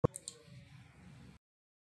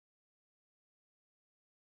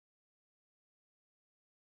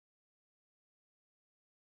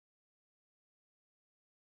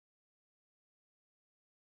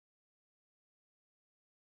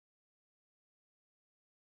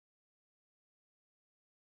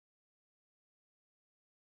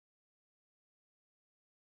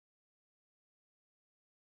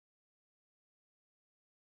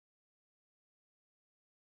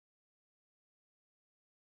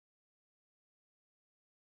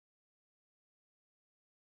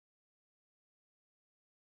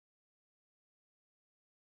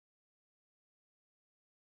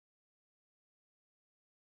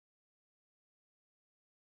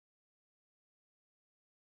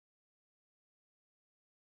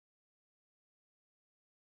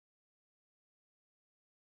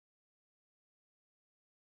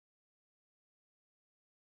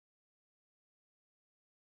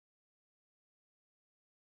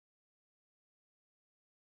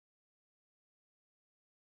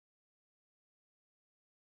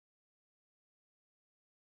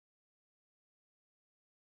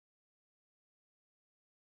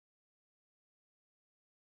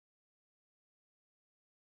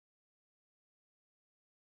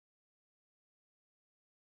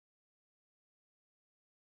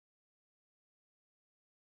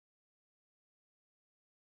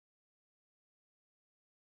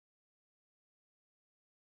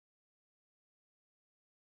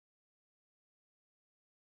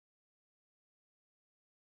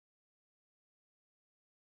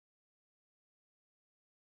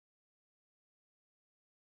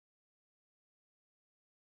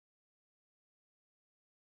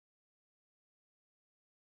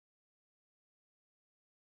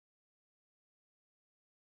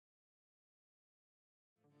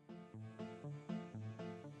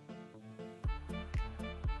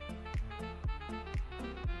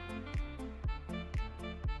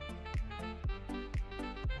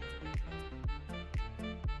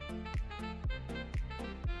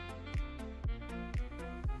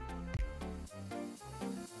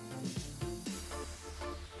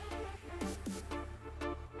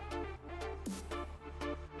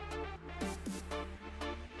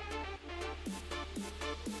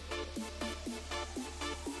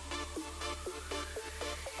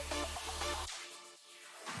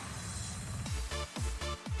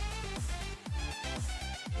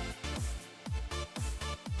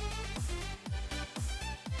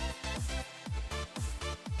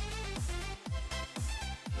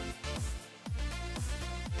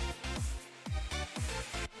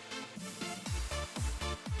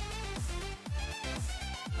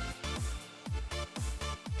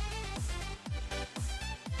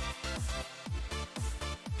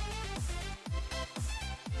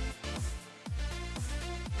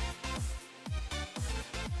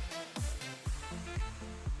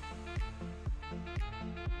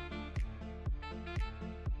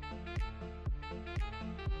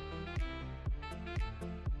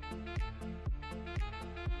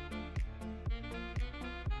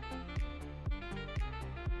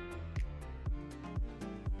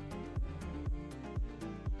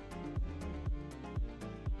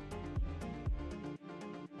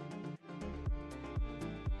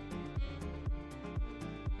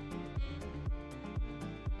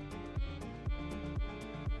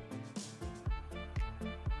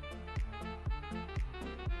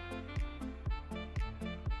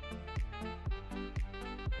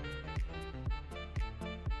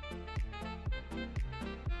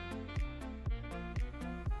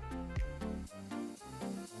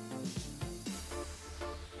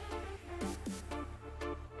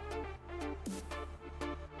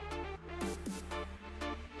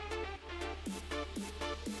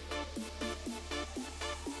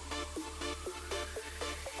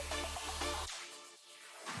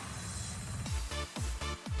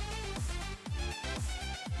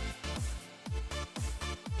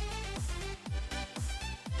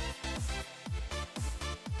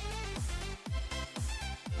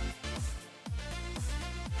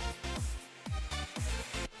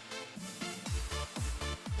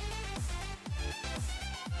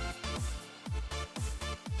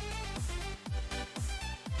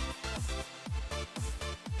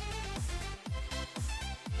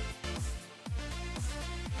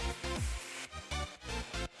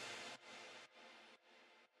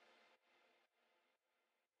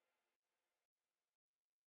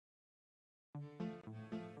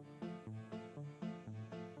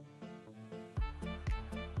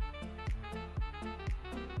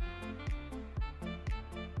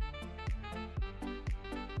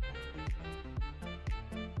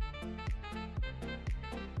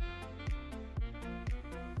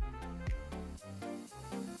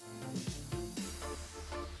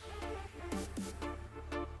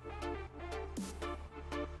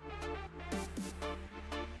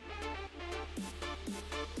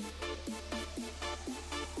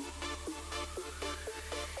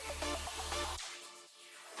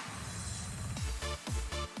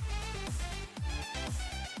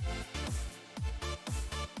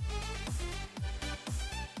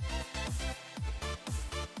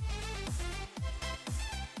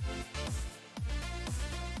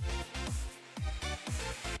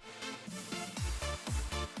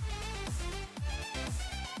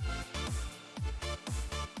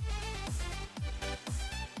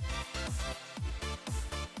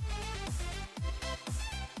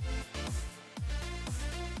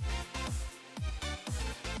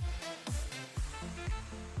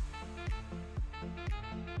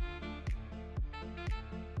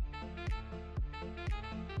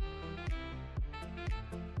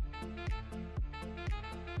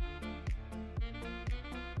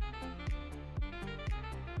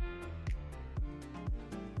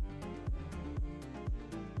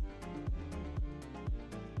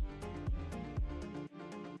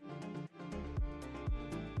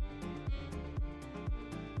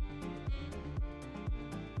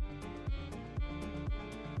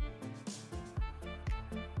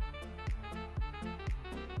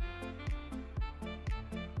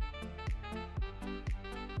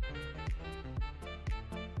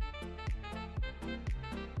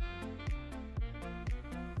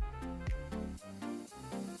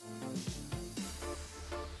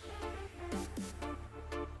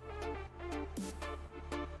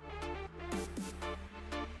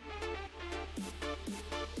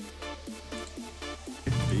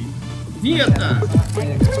Vinheta!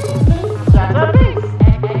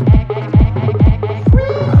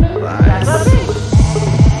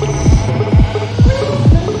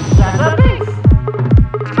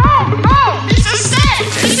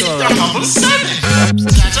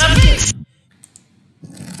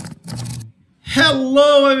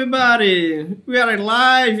 Hello, everybody! We are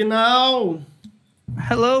live now.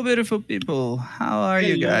 Hello, beautiful people. How are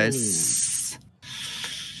you guys?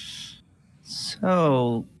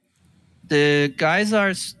 So, the guys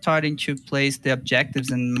are starting to place the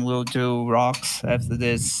objectives, and we'll do rocks after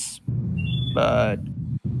this. But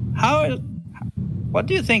what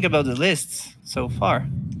do you think about the lists so far?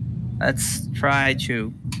 Let's try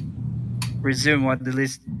to resume what the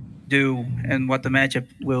lists do and what the matchup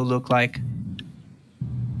will look like.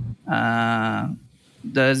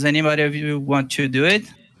 Does anybody of you want to do it?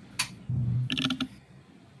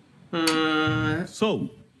 So,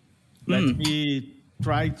 let me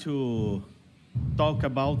try to talk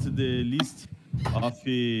about the list of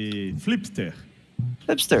Flippster.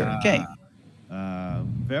 Flippster, okay.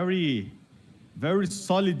 Very, very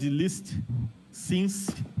solid list since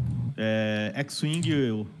X-Wing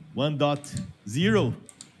 1.0,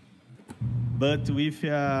 but with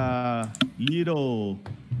a little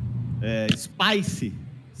spicy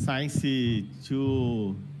science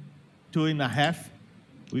 2.5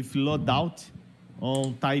 with loadout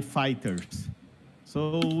on TIE fighters.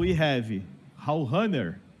 So we have Hull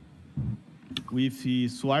Runner with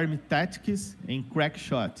Swarm Tactics and Crack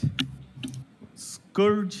Shot,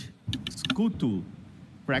 Scourge Skutu,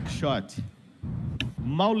 Crack Shot,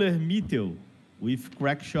 Mauler Mittel with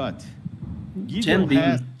Crack Shot, Gideon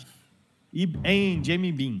Hess, and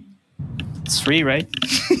Jamie Bean. It's free, right?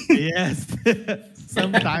 Yes,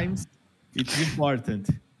 sometimes it's important.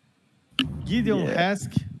 Gideon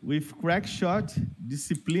Hask with Crack Shot,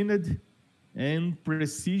 Disciplined, and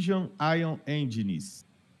Precision Ion Engines.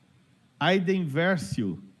 Aiden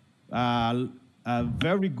Versio, a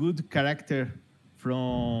very good character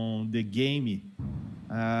from the game.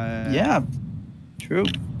 Yeah, true.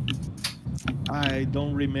 I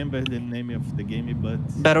don't remember the name of the game, but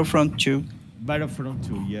Battlefront 2. Battlefront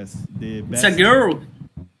 2, yes. The best. It's a girl.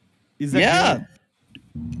 It's a girl.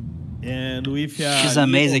 And with she's an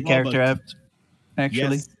amazing character,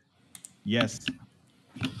 actually. Yes.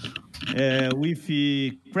 With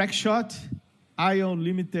Crack Shot, Ion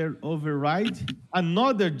Limiter Override,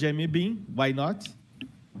 another Jamie Bean, why not?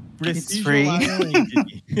 It's free. Ion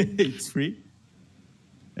Engine. It's free.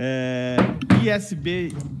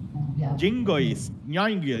 ESB Jingois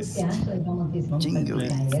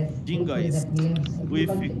with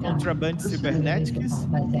Contraband Cybernetics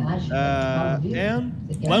and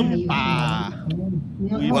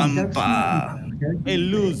Wampa.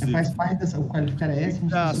 Elusive. Faz parte dessa, o qualificar é esse,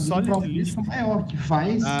 a solid list maior que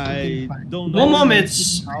faz. I don't know. One moment.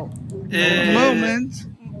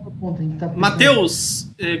 Matheus,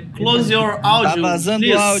 close your audio. Tá vazando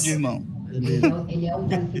o áudio, irmão. Ele é o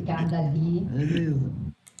qualificado ali. Beleza.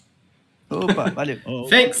 Opa, valeu.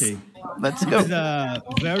 Thanks. Okay. Let's go. It's a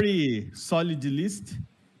very solid list,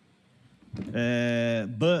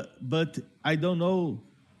 but I don't know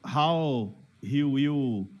how he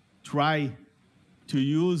will try to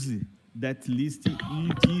use that list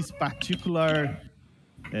in this particular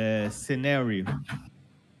scenario.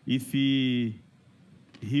 If he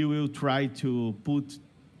will try to put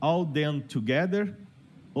all them together,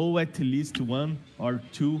 or at least one or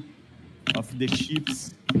two of the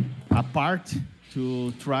ships apart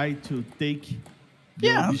to try to take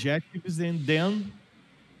the objectives and then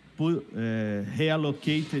put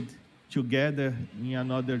reallocated together in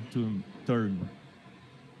another turn.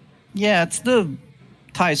 Yeah, it's the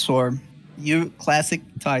TIE Swarm. Classic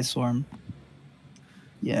TIE Swarm.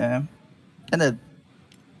 Yeah. And a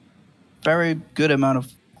very good amount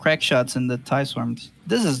of crack shots in the TIE Swarms.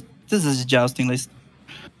 This is a jousting list.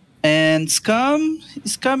 And Scum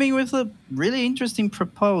is coming with a really interesting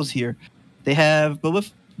propose here. They have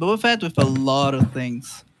Boba Fett with a lot of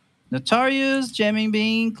things. Notorious, Jamming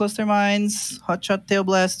Bean, Cluster Mines, Hotshot Tail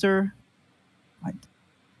Blaster,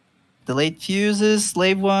 Delayed Fuses,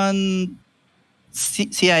 Slave 1,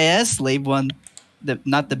 CIS, Slave 1,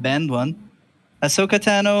 not the banned one, Ahsoka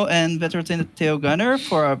Tano, and Veteran Tail Gunner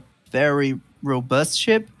for a very robust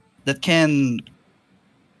ship that can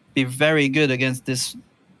be very good against this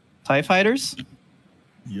TIE fighters.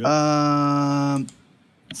 Yep.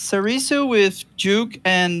 Sarisu with Juke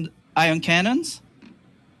and Ion Cannons.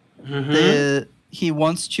 He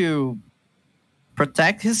wants to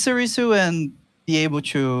protect his Sarisu and be able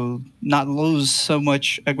to not lose so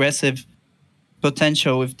much aggressive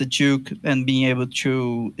potential with the Juke and being able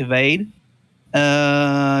to evade.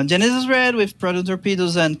 Genesis Red with Proto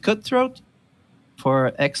Torpedoes and Cutthroat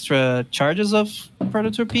for extra charges of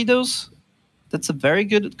Proto Torpedoes. That's a very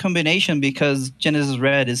good combination because Genesis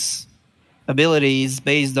Red's ability is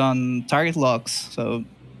based on target locks, so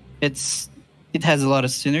it has a lot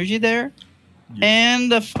of synergy there. Yeah.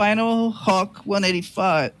 And the final Hawk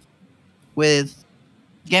 185 with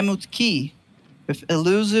Gamut Key with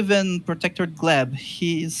Elusive and Protector Gleb.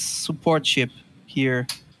 His support ship here,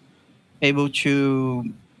 able to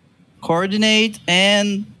coordinate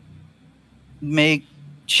and make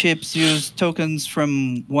ships use tokens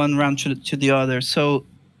from one round to the other. So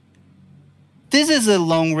this is a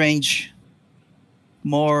long range,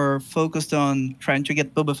 more focused on trying to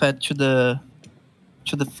get Boba Fett to the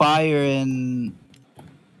fire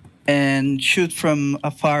and shoot from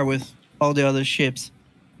afar with all the other ships.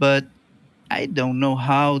 But I don't know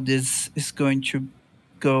how this is going to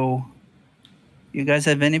go. You guys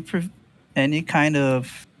have any kind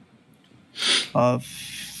of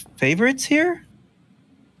favorites here?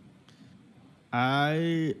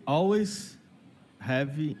 I always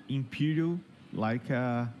have Imperial like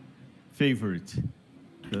a favorite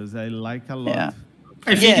because I like a lot. Yeah.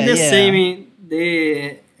 I think Yeah, the yeah. same.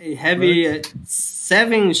 They have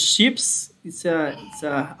 7 ships. It's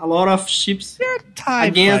a lot of ships They're TIE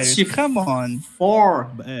against fighters. Come on.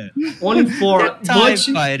 4. Uh, Only 4. They're TIE But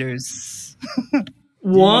fighters.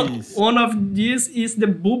 Yes. one of these is the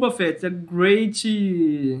Boba Fett, a great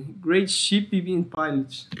ship in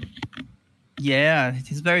pilot. Yeah,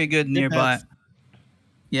 he's very good nearby. best.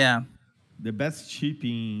 Yeah. the best ship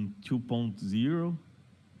in 2.0,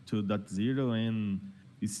 2.0, and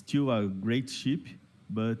it's still a great ship,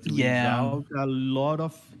 but Yeah. without a lot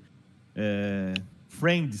of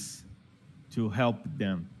friends to help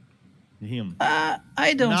him.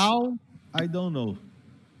 I don't. Now, I don't know.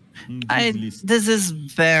 In this list. This is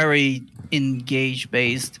very engage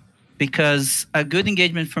based because a good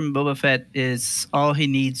engagement from Boba Fett is all he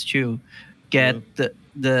needs to get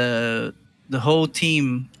the whole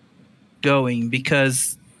team going,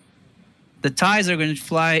 because the ties are going to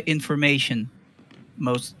fly information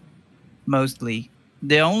mostly.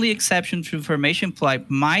 The only exception to formation flight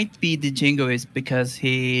might be the Jingoist, because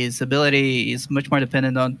his ability is much more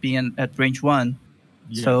dependent on being at range 1.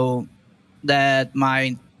 Yeah. So that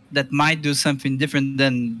might do something different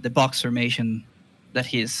than the box formation that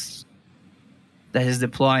he's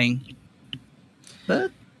deploying.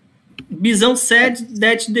 But Bizão said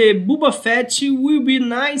that the Boba Fett will be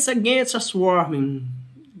nice against a swarming.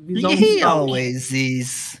 Bizão he talk. always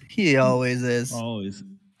is. He always is. Always.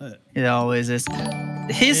 He always is.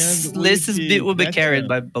 His And list with will be the carried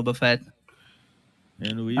by veteran- Boba Fett.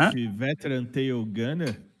 And with Huh? the veteran tail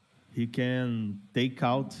gunner, he can take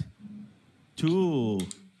out two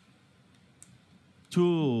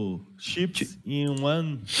ships in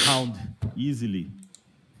one round easily.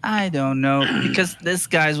 I don't know, because these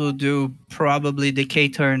guys will do probably the K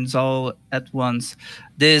turns all at once.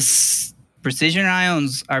 These precision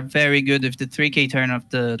ions are very good with the 3K turn of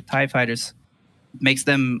the TIE fighters. It makes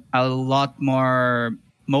them a lot more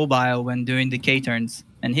mobile when doing the K turns,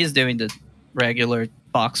 and he's doing the regular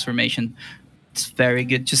box formation. It's very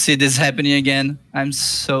good to see this happening again. I'm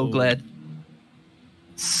so glad.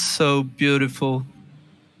 So beautiful.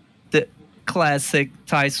 The classic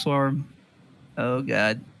TIE swarm. Oh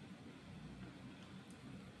god.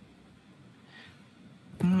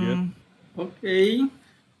 Yep. Okay.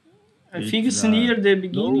 I think It's, it's near the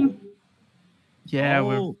beginning. Yeah,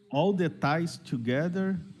 we're all the ties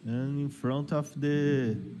together and in front of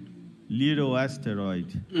the little asteroid.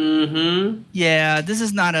 Mm-hmm. yeah, this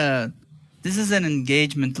is an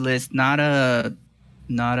engagement list, not a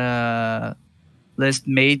list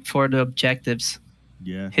made for the objectives.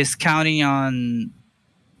 Yeah. He's counting on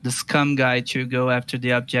the scum guy to go after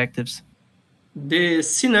the objectives. The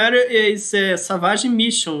scenario is a Savage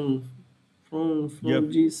mission from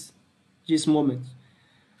Yep. this moment.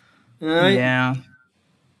 Yeah.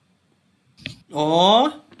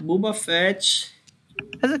 Oh, Boba Fett.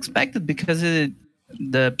 As expected, because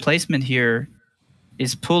the placement here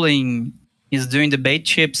is doing the bait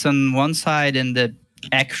chips on one side and the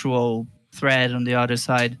actual thread on the other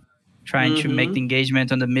side, trying to make the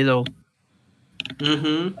engagement on the middle.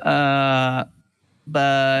 Mm-hmm.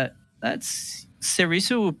 But that's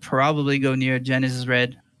Cerisu will probably go near Genesis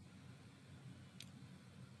Red,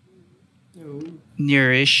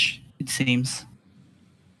 near-ish, it seems.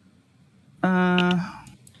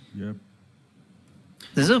 Yep.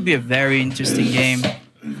 This will be a very interesting game.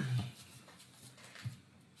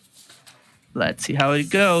 Let's see how it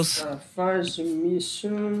goes. Savage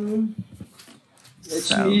mission. Let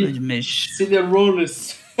Salvage me mission. see the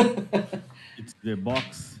rollers. The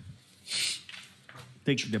box.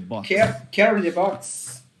 Take the box. Carry the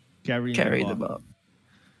box. Carry the box.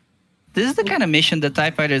 This is the kind of mission that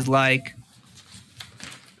TIE fighters like.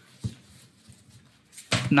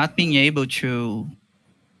 Not being able to...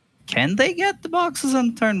 Can they get the boxes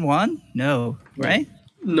on turn 1? No, right?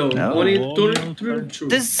 No, only turn 2.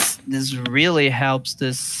 This really helps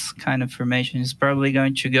this kind of formation. He's probably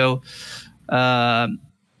going to go...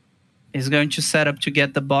 he's going to set up to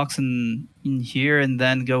get the box in here and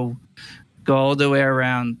then go all the way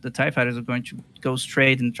around. The TIE fighters are going to go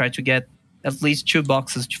straight and try to get at least 2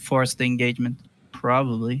 boxes to force the engagement.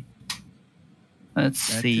 Probably. Let's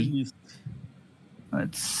see.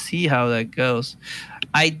 Let's see how that goes.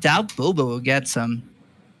 I doubt Boba will get some.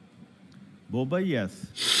 Boba,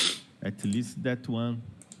 yes. At least that one.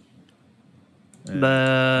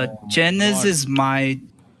 But Genesis might.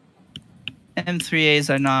 M3As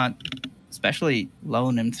are not, especially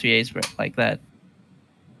lone M3As like that.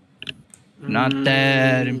 Not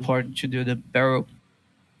that important to do the barrel.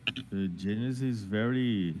 The Genesis is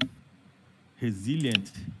very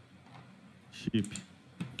resilient ship.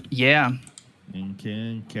 Yeah. And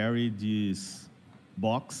can carry this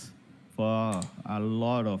box for a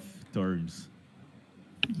lot of turns.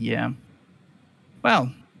 Yeah.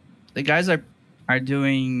 Well, the guys are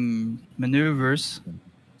doing maneuvers.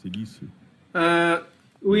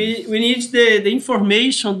 We need the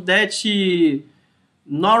information that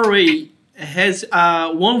Norway has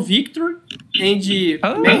 1 victory and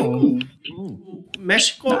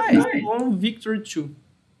Mexico Nice. 1 victory too.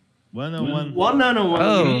 1-on-1. 1-on-1.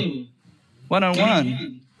 Oh.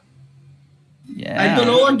 1-on-1. Yeah. I don't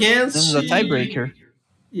know against. This is a tiebreaker.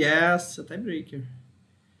 Yes, a tiebreaker.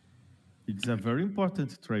 It's a very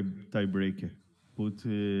important tiebreaker. Put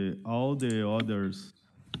all the others.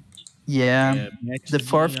 Yeah. The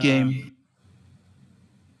fourth game.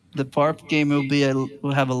 The fourth game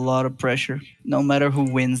will have a lot of pressure, no matter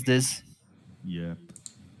who wins this. Yeah.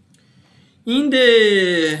 In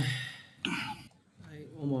the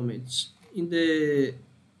 1 moment. In the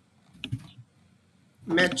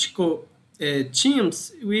Mexico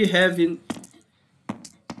teams, we have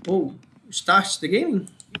start the game.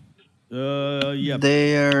 Yeah.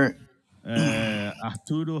 They are.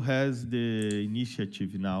 Arturo has the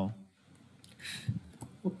initiative now.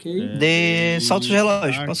 Ok. Solta o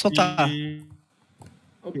relógio, pode soltar.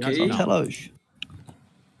 Ok. Solta o relógio.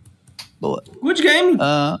 Boa. Good game.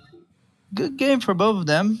 Good game for both of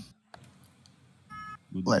them.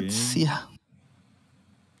 Good Let's game. see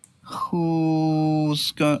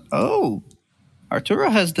who's going. Oh, Arturo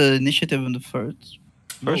has the initiative in the first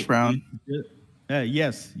round.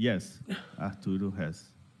 Yes. Arturo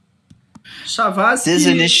has. Chavaz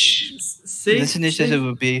This initiative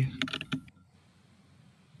will be.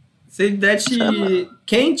 Say that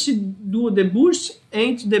can't do the boost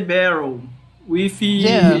and the barrel with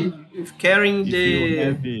carrying the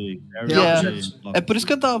object. É por isso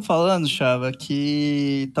que eu tava falando, Chava,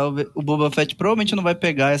 que talvez o Boba Fett provavelmente não vai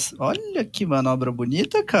pegar essa. Olha que manobra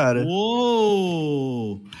bonita, cara.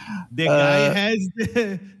 Whoa! The guy has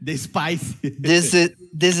the spice. This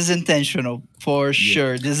is intentional for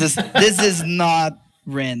sure. This is not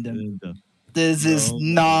random. This is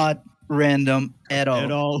not random at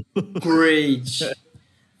all. Great.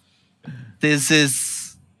 This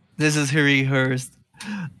is rehearsed.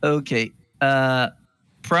 Okay.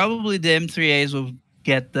 Probably the M3As will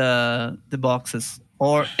get the boxes,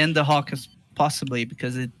 or in the Hawkers possibly,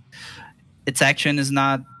 because its action is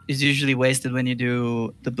usually wasted when you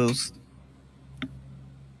do the boost.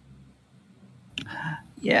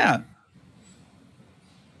 Yeah.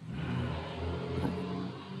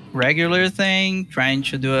 Regular thing, trying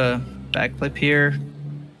to do a backflip here.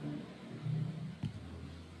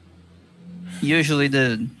 Usually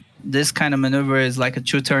this kind of maneuver is like a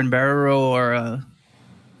 2-turn barrel roll or a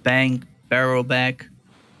bang barrel back.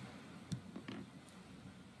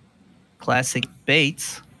 Classic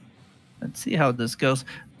baits. Let's see how this goes.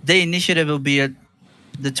 The initiative will be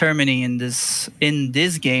determining in this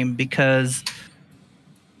game, because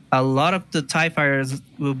a lot of the TIE fighters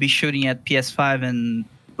will be shooting at PS5 and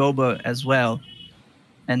Boba as well,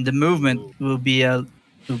 and the movement will be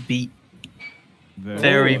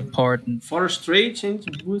very important. For straight and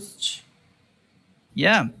boost.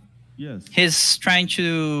 Yeah. Yes. He's trying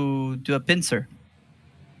to do a pincer.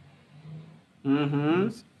 Mm-hmm.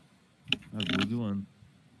 A good one.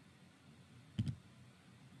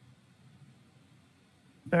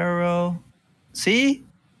 Barrel. See?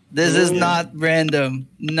 This is not random.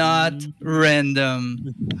 Not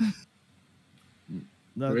random.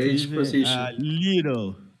 Not Great even position. a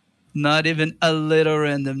little. Not even a little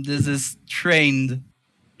random. This is trained.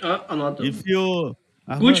 Another. If you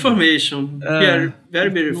Good Armando, formation. Very, very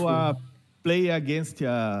if you beautiful. play against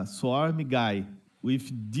a swarm guy with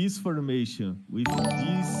this formation, with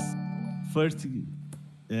this first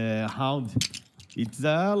round, it's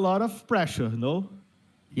a lot of pressure, no?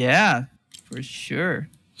 Yeah, for sure.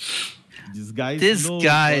 These guys This know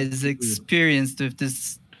guy what is to do. experienced with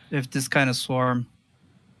this kind of swarm.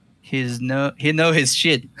 He know his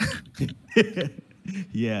shit.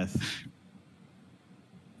 Yes.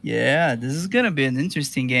 Yeah, this is gonna be an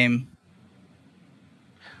interesting game.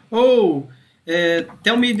 Oh,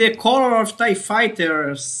 tell me the color of TIE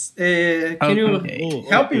Fighters. Can you Okay.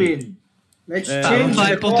 help okay. me? Let's É, Tá, vamos change falar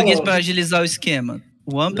the em português color. para agilizar o esquema.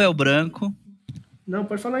 O Wampa é o branco, Não,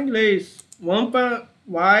 pode falar em inglês. Wampa,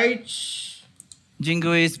 white.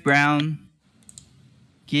 Jingo is brown,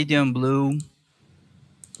 Gideon blue,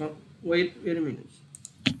 Wait a minute.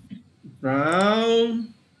 Brown.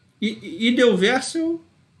 Idel verso.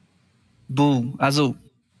 bull, azul.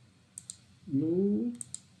 Blue.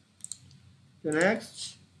 The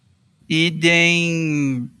next.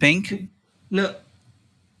 Eden pink. Não.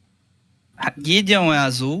 Gideon é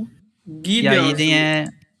azul. E a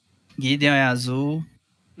Gideon é azul.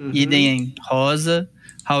 Uhum. Eden é rosa.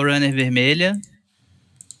 Howrunner vermelha.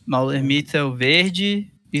 Maulermita é o verde.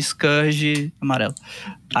 Scourge amarelo.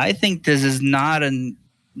 I think this is not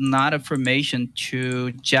a formation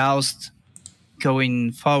to joust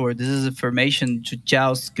going forward. This is a formation to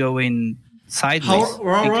joust going sideways.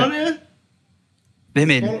 Runner.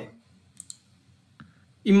 Vermelho.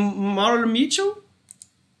 E Mauler Mitchell?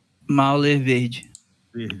 Mauler verde.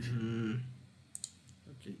 Verde.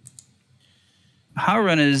 Okay.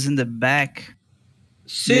 Howrunner is in the back.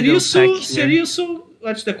 Seriuso,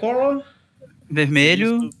 what's the color?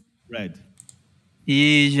 Vermelho. Red.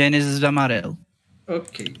 E Gênesis amarelo.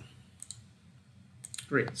 Ok.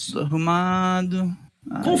 Great. Tudo arrumado.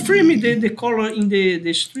 Confirm the color in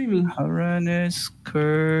the streaming. Howrunner,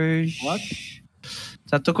 Scourge. What?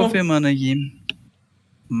 Já tô confirmando aqui.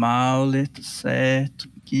 Mauler tá certo.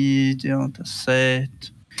 Gideon tá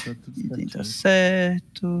certo. Tá tudo Gideon tá certinho.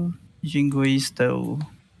 certo. Jingoísta é o...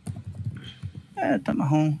 tá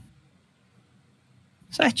marrom.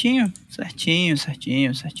 Certinho.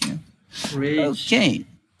 Great.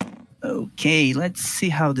 Okay, let's see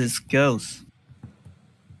how this goes.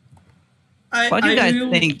 What do you guys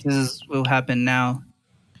think will happen now?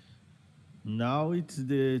 Now it's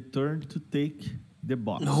the turn to take the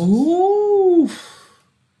box. Oh!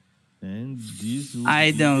 And this will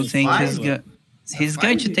I be don't the think final. he's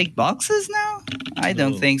going to take boxes now? I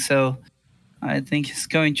don't No. think so. I think he's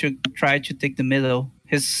going to try to take the middle.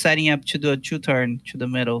 He's setting up to do a 2-turn to the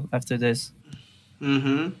middle after this.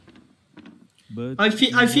 Mm-hmm. But I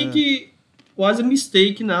think it was a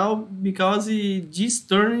mistake now because this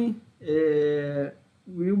turn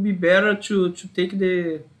will be better to take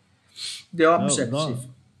the objective. no.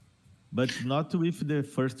 But not with the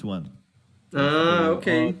first one.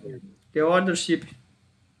 Okay. The other ship.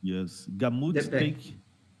 Yes. Gamut The back. take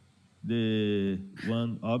the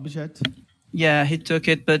one object. Yeah, he took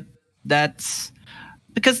it, but that's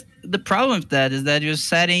because the problem with that is that you're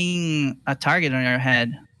setting a target on your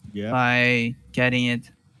head Yeah. by getting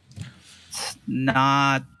it. It's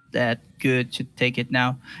not that good to take it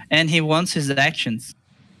now. And he wants his actions.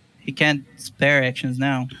 He can't spare actions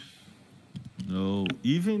now. No.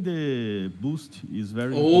 Even the boost is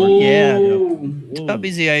very Oh! important. Yeah. Oh. Top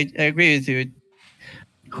easy, I agree with you.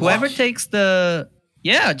 Whoever Lock. takes the...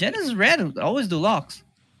 Yeah, Genesis Red always do locks.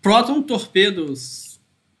 Proton torpedoes.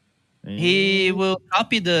 And- He will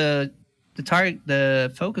copy the target,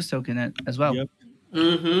 the focus token as well. Yep.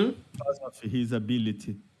 Mm-hmm. Because of his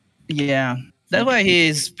ability. Yeah, that's why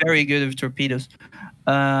he's very good with torpedoes.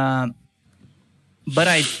 But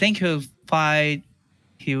I think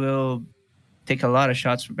he will take a lot of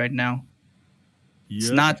shots right now. It's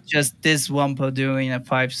Yep. not just this Wampa doing a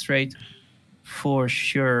 5 straight, for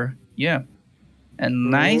sure. Yeah,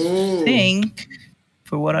 and I Oh. think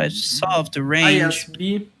for what I saw of the range,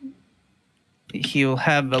 ISB. he'll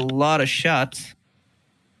have a lot of shots.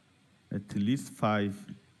 At least 5.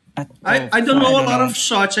 I don't know a don't lot know. of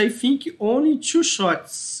shots. I think only 2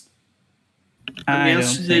 shots I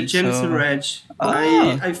against don't the think James so. Red.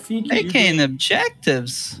 Oh, I think taking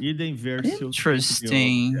objectives. Eden versus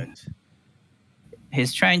Interesting. the object.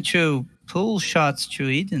 He's trying to pull shots to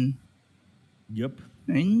Eden. Yep.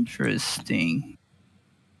 Interesting.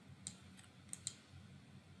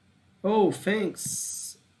 Oh,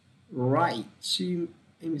 thanks. Right,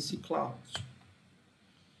 MC Cloud.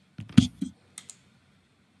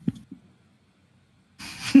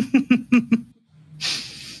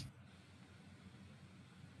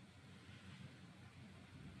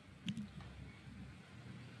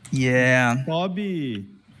 Yeah. Toby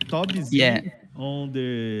Z Yeah. on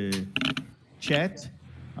the chat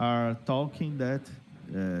are talking that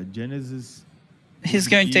Genesis. He's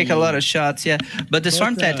would going to take a be- lot of shots, yeah. But the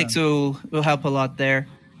storm But, tactics will help a lot there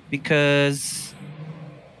because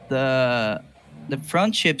the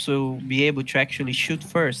front ships will be able to actually shoot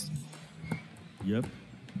first. Yep,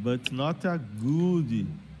 but not a good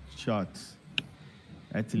shot.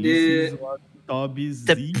 At least is The what Toby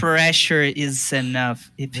Z. The pressure is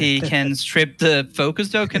enough. If he can strip the focus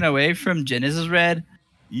token away from Genesis Red,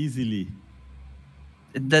 easily.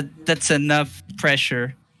 that's enough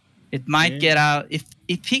pressure. It might get out. If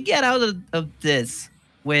he get out of this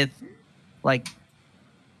with like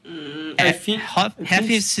I think half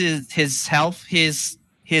his health, he's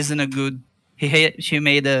in a good. He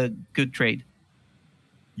made a good trade.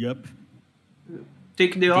 Yep.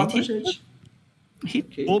 take the he? object. He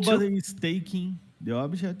Okay, Nobody is taking the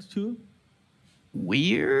object too.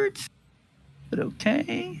 weird, but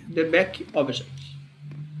okay. the back object.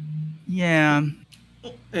 Yeah.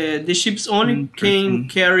 The ships only can Interesting.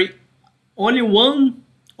 carry only one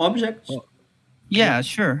object. Oh. Yeah,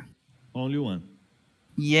 sure. Only one.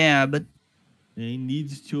 Yeah, but They need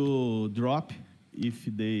to drop if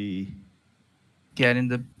they get in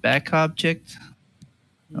the back object.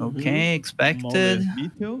 Okay, expected. smallest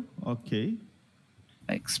detail. Okay.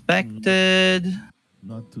 Expected.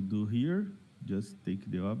 Not to do here. Just take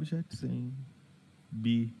the objects and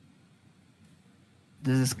be.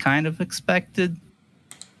 This is kind of expected.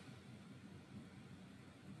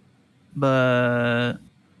 But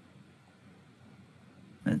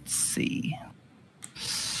let's see.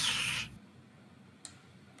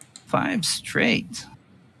 5 straight.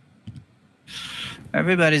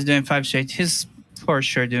 Everybody's doing 5 straight. He's for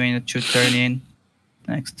sure doing a 2 turn in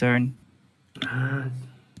next turn.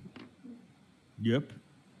 Yep.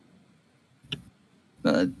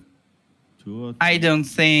 But 2 or I don't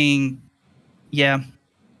think. Yeah.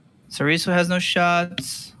 Sariso has no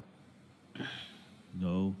shots.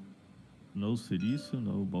 No. No Ceriço,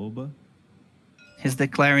 no Boba. He's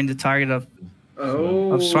declaring the target of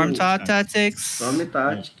Storm Tactics. Storm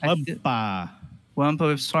Tactics. Opa! Wampa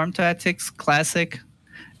with Storm Tactics, classic.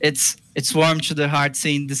 It's warm to the heart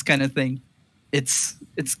seeing this kind of thing. It's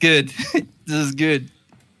good. This is good.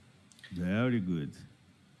 Very good.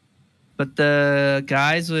 But the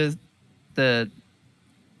guys with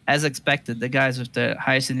as expected, the guys with the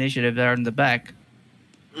highest initiative are in the back.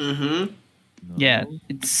 Mm-hmm. No. Yeah,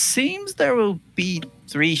 it seems there will be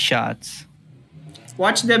 3 shots.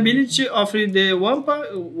 What's the ability of the Wampa?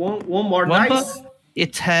 One more Wampa, dice?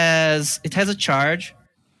 it has a charge.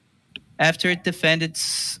 After it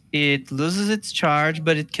defends, it loses its charge,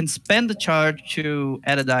 but it can spend the charge to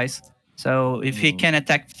add a dice. So if he can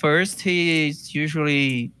attack first, he's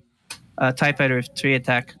usually a TIE fighter with 3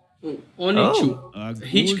 attack. Only Oh. 2.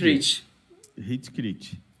 Hit Good. crit. Hit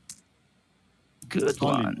crit. Good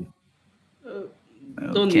Solid. one.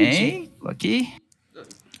 Don't Okay, lucky.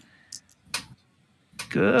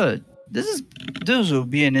 Good. This will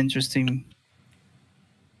be an interesting.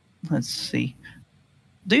 Let's see.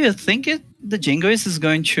 Do you think the Jingoist is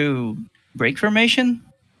going to break formation?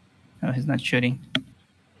 No, he's not shooting.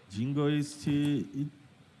 Jingo is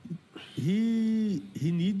he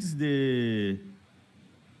needs the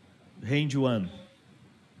range 1.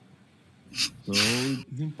 So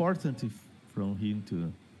it's important from him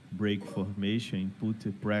to break formation and put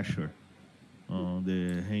the pressure on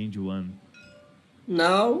the range 1.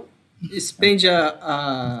 Now, spend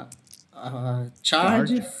a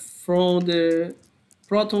charge from the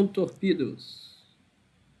proton torpedoes.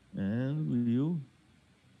 And we'll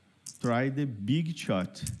try the big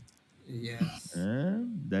shot. Yes.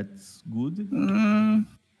 And that's good.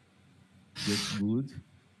 That's good.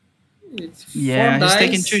 It's Yeah, 4 he's dice.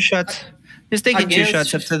 taking 2 shots. He's taking 2 Against-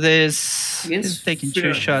 shots after this. against He's taking 2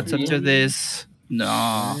 fear. shots after this.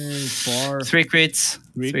 No. And 4 3 crits.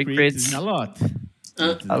 3 crits. is a lot.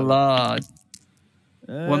 A lot.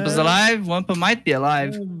 Wampa's alive. Wampa might be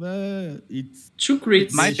alive. It's 2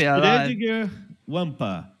 crits. Might be alive. Schrödinger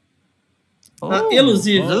Wampa.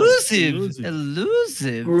 Elusive.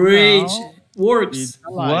 Elusive. Great. No. Works. It's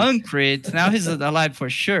alive. 1 crit. Now he's alive for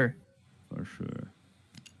sure. For sure.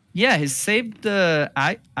 Yeah, he saved the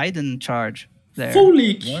Aiden charge there. Full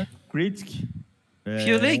leak. One critic.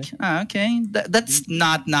 Few leak. Okay. That's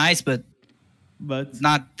not nice, but But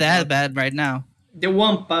not that bad right now. The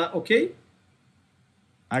Wampa, okay?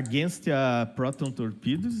 against proton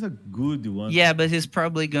torpedo is a good one. Yeah, but he's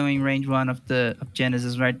probably going range 1 of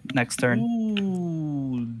Genesis right next turn.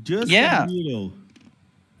 Ooh, just Yeah. a little.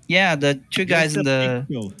 Yeah, the 2 guys Just in a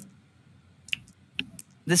the pixel.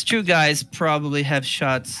 these two guys probably have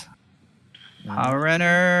shots. Power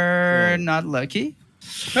Runner, not lucky.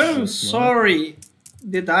 Oh, sorry.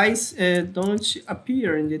 The dice don't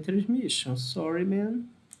appear in the transmission. Sorry, man.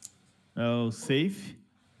 Oh, safe.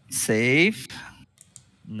 Safe.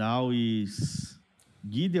 Now is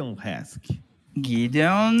Gideon Hask.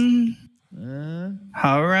 Gideon.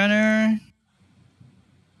 Power Runner.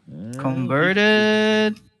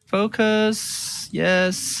 Converted. Focus.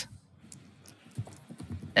 Yes.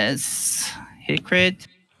 S. Hit crit.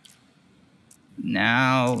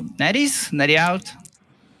 Now, Netty out.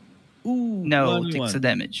 Ooh, No, takes a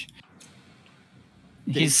damage.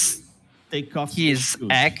 He's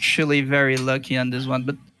actually very lucky on this one,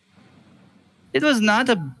 but it was not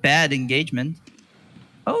a bad engagement.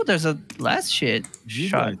 Oh, there's a last shot.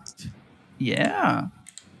 Yeah.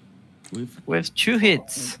 With 2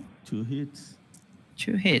 hits. 2 hits.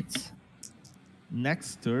 2 hits.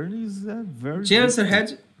 Next turn is a very... Genesis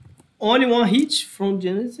had only 1 hit from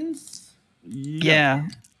Genesis. Yeah.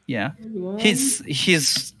 His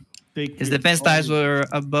defense dice were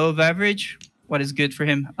above average. What is good for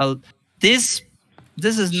him? This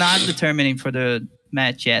is not determining for the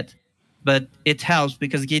match yet, but it helps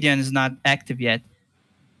because Gideon is not active yet.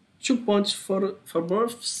 2 points for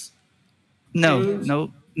births.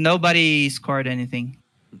 No, nobody scored anything.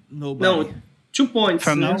 No, 2 points.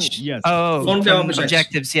 From from the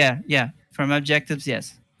objectives. Yeah. From objectives,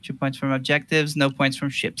 yes. 2 points from objectives, no points from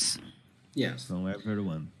ships. Yes. From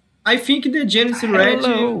everyone. I think the Genesis Red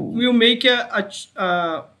will make a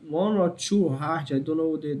 1 or 2 hard. I don't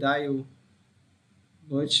know the dial.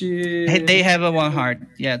 But they have a 1 hard.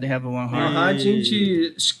 Yeah, they have a 1 hard. Hard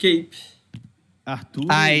to escape. Arturo,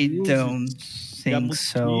 I don't think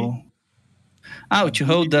so. Oh, to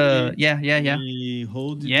hold the... Yeah.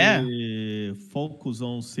 Hold the focus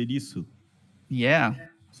on Ceriço. Yeah.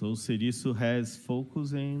 So Ceriço has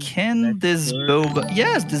focus in... Can this boba...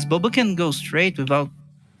 Yes, this boba can go straight without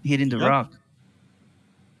hitting the rock.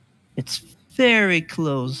 It's very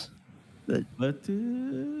close. But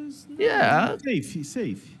yeah.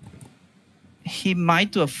 Safe. He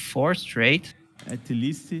might do a 4 straight. At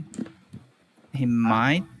least... He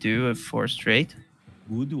might do a 4 straight.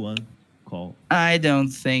 Good one. Call. I don't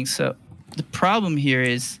think so. The problem here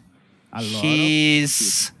is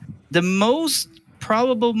the most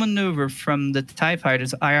probable maneuver from the TIE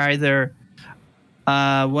fighters are either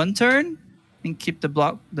 1 turn and keep the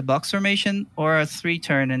box formation, or a 3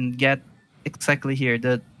 turn and get exactly here,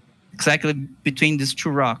 exactly between these 2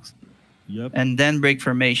 rocks. Yep. And then break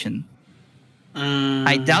formation.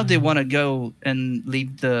 I doubt they want to go and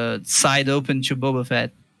leave the side open to Boba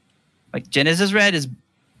Fett. Like Genesis Red is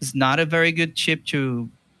not a very good ship to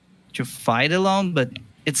fight alone, but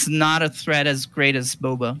it's not a threat as great as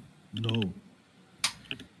Boba. No.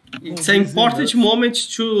 It's an important moment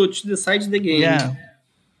to decide the game. Yeah.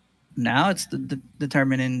 Now it's the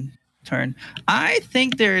determining turn. I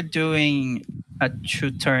think they're doing a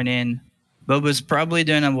 2 turn in. Boba's probably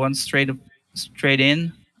doing a 1 straight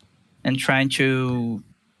in and trying to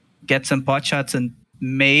get some pot shots and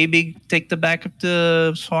maybe take the back of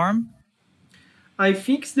the swarm. I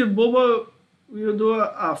think the Boba will do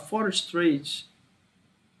a 4 straight.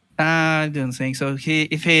 I don't think so.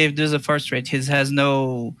 If he does a 4 straight, he has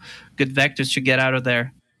no good vectors to get out of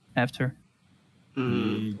there after.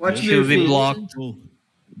 What do you He'll be think? blocked.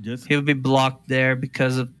 He'll be blocked there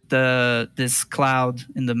because of this cloud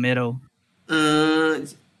in the middle.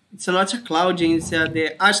 It's not a cloud, it's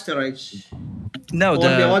the asteroid. No,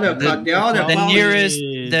 the other cloud. The nearest,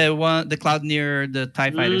 the cloud near the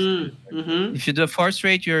TIE fighters. If you do a 4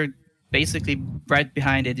 straight, you're basically right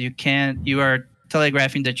behind it. You are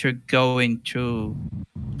telegraphing that you're going to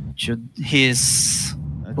his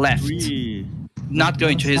left. Not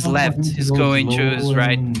going to his left, he's going to his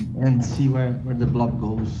right. And see where the blob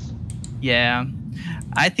goes. Yeah.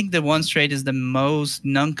 I think the 1 straight is the most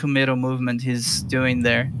non-committal movement he's doing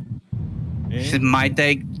there. He might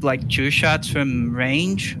take like 2 shots from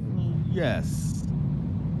range. Yes.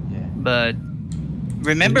 Yeah. But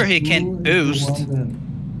remember, he can't boost.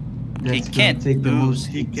 He can't boost.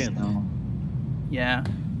 He can't. Yeah.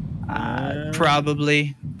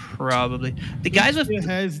 Probably. The guys with... He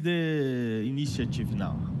has the initiative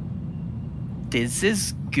now. This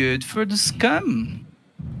is good for the scum.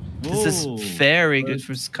 This is very good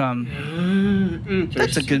for scum.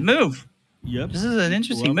 That's a good move. Yep. This is an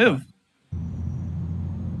interesting move.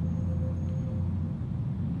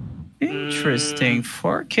 Interesting.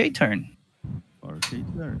 4K turn. 4K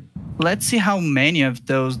turn. Let's see how many of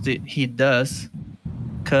those he does.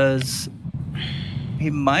 Because he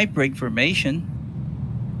might break formation.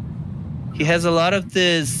 He has a lot of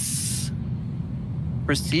this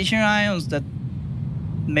precision ions that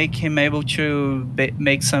make him able to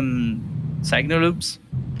make some signal loops,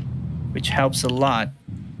 which helps a lot.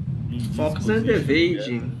 Focus on the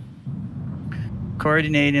evading.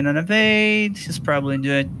 Coordinating an evade. He's probably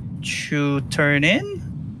doing to turn in.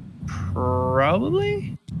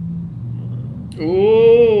 Probably.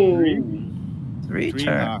 Oh! Three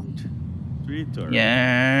turn. hard. 3 turn.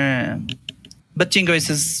 Yeah. But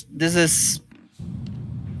Jingoist's this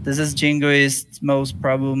is Jingoist's most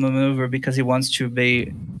probable maneuver because he wants to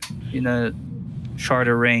be in a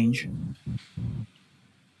shorter range.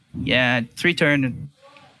 Yeah, 3 turn.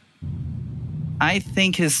 I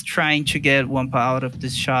think he's trying to get Wampa out of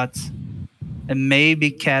these shots and maybe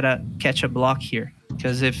catch a block here.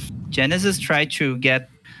 Because if Genesis tried to get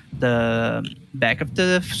the back of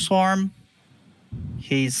the swarm,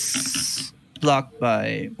 he's blocked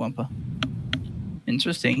by Wampa.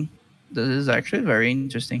 Interesting. This is actually very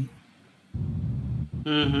interesting.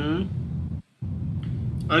 Mm-hmm.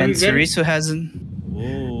 And Cerezo hasn't.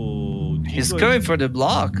 Whoa. He's going for the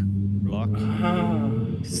block. Block.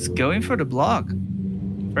 He's going for the block.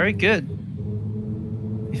 Very good.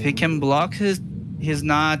 If he can block he's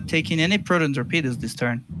not taking any proton torpedoes this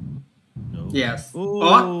turn. No. Yes.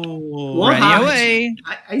 Oh. One Running heart. away.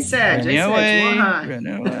 I said, Running away. one heart.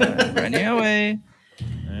 Running away.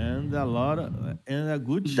 And a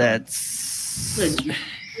good shot. That's.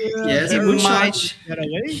 Yes, He a good might, shot. Get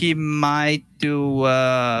away. he might do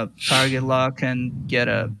target lock and get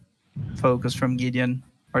a focus from Gideon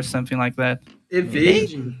or something like that.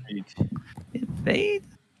 Evading. Evade?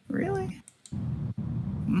 Really?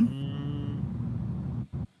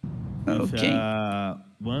 With, Okay.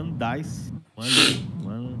 one dice.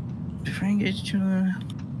 One. Before engage to.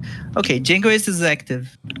 Okay, Jingoist is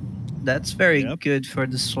active. That's very good for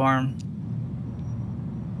the swarm.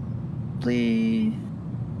 Please.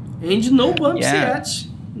 And no bumps Yeah. yet.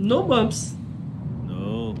 No bumps.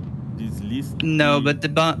 No. This list. No, but the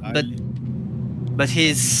but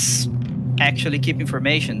he's actually keeping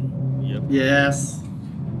formation. Yep. Yes.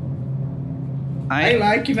 I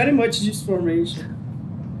like very much this formation.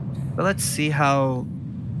 But let's see how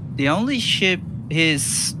the only ship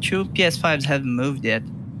his 2 PS5s haven't moved yet.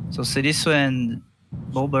 So Cerezo and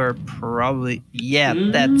Boba are probably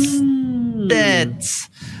that's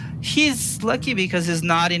he's lucky because he's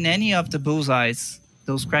not in any of the bullseyes.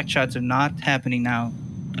 Those crack shots are not happening now.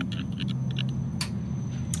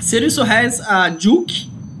 Cerezo has a juke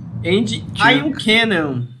and ion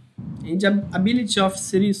cannon. And the ability of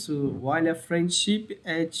Cerezo, while a friend ship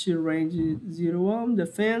at range 01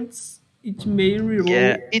 defense, it may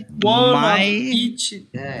reroll one of each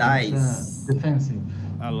dice. Defensive.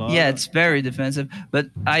 A lot. Yeah, it's very defensive. But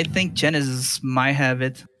I think Genesis might have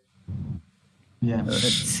it. Yeah. Let's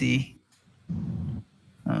see.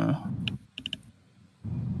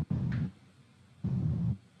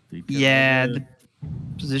 Yeah, the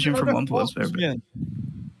position for one was very bad.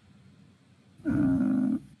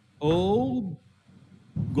 Oh,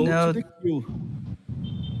 go No. to the queue.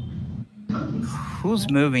 Who's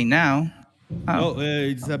moving now? Oh,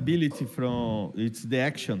 it's ability from. It's the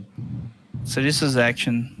action. So this is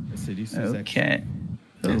action. So this is action.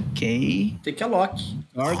 Okay. Take a lock.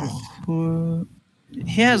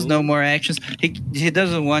 He has no more actions. He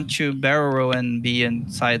doesn't want to barrel roll and be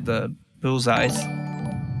inside the bullseyes.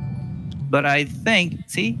 But I think,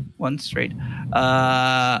 see, one straight.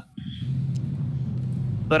 But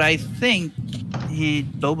I think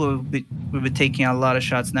Boba will be taking a lot of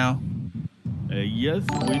shots now. Yes,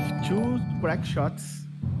 with 2 crack shots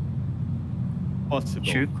possible.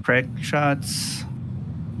 2 crack shots.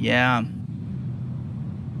 Yeah.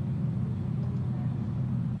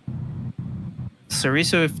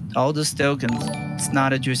 Cerezo with all the tokens, it's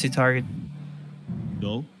not a juicy target.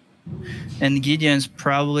 No. And Gideon's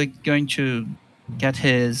probably going to get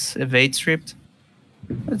his evade stripped.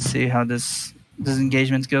 Let's see how this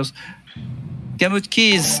engagement goes.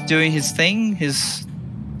 Gamut-Ki is doing his thing, his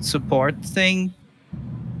support thing.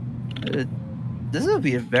 This will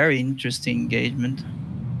be a very interesting engagement.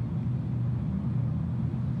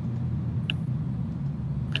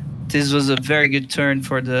 This was a very good turn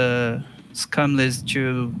for the Scumless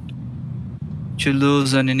to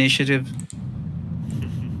lose an initiative.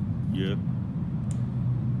 Yeah.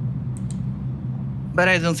 But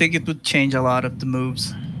I don't think it would change a lot of the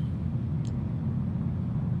moves.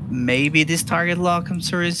 Maybe this target lock on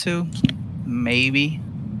Cerezo. Maybe.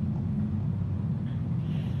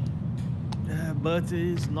 But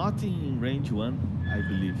it's not in range 1, I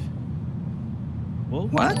believe. Well,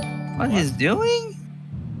 What he's doing?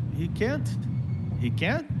 He can't. He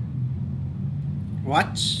can't.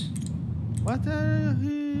 What? What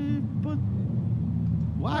he put?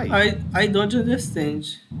 Why? I don't understand.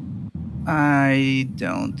 I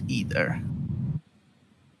don't either.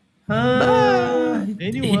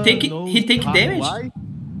 Anyone knows He take damage. why?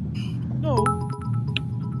 No.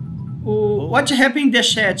 What happened in the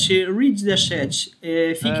chat? Read the chat.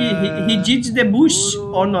 Think he did the bush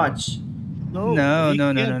or not? No, he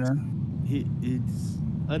No. can't. It's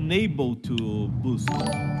unable to boost.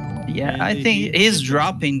 Yeah, And I think he's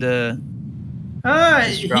dropping the.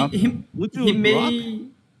 Would He you may.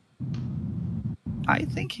 I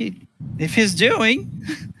think if he's doing.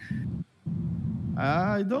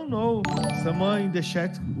 I don't know. Someone in the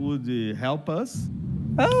chat would help us.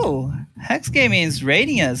 Oh, Hex Gaming is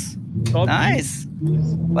rating us. Top Nice.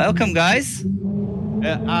 Welcome, guys.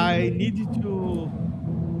 I need to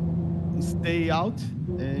stay out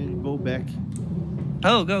and go back.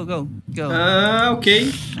 Oh, go.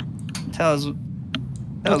 Okay. Tell us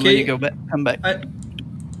when you go back. Come back.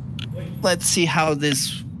 Let's see how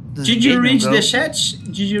this. Did you read the chat?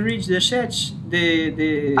 Did you read the chat? They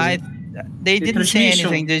didn't say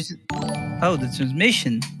anything. transmission. The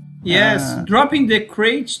transmission. Yes, dropping the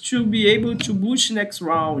crate to be able to boost next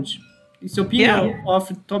round. It's opinion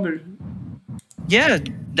of Tober. Yeah,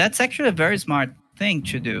 that's actually a very smart thing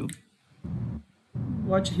to do.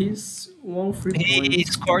 Watch his 1 free point. He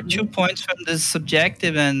scored 2 points from this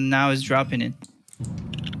subjective and now is dropping it.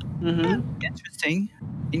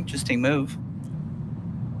 Interesting move.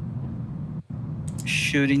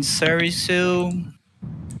 Shooting Sarisu.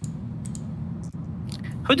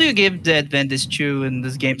 Who do you give the advantage to in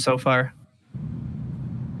this game so far?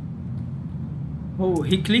 Oh,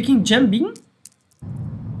 he clicking jumping?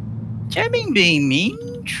 Jamming being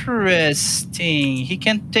interesting. He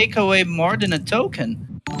can take away more than a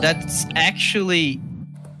token. That's actually...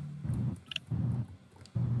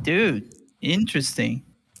 Dude, interesting.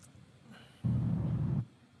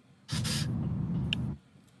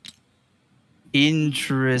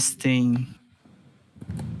 Interesting.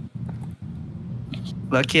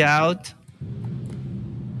 Lucky out.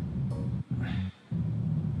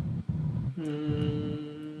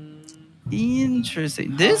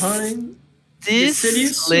 Interesting. This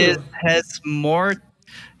list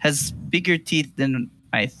has bigger teeth than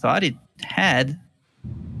I thought it had.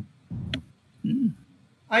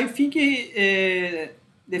 I think the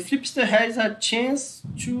Flippster has a chance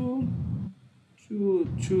to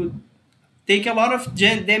take a lot of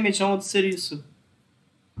damage on Serisu.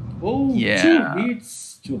 Oh, yeah. 2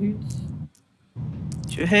 hits. 2 hits.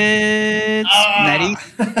 2 hits. Natty.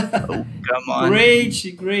 Oh, come on. Great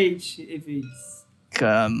evades.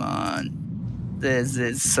 Come on. This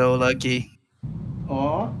is so lucky.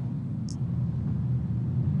 Oh.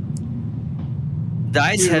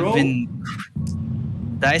 Dice have been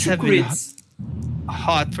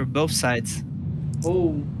hot for both sides.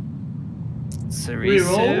 Oh.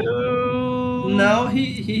 Serisu. Now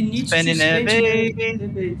he needs Spending to spend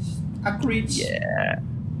evade. A crit. Yeah.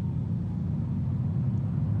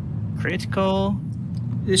 Critical.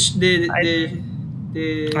 I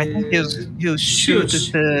think he'll shoot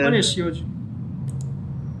with the... On his shield.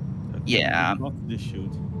 Yeah. Not the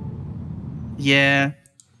shield. Yeah.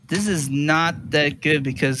 This is not that good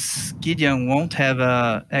because Gideon won't have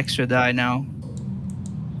a extra die now.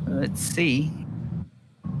 Let's see.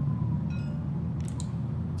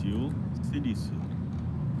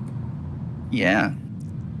 Yeah.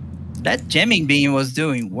 That jamming beam was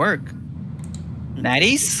doing work.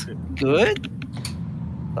 Natties, good.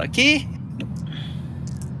 Lucky.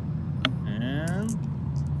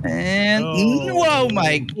 And oh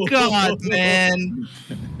my god, man.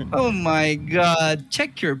 Oh my god.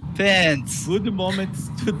 Check your pants. Good moments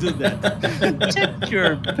to do that. Check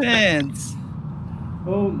your pants.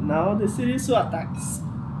 Oh, now the Serisu attacks.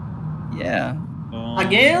 Yeah.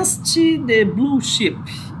 Against the blue ship.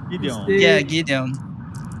 Gideon. Gideon.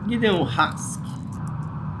 Gideon Husk.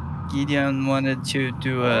 Gideon wanted to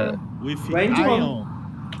do a... With ion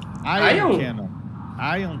cannon.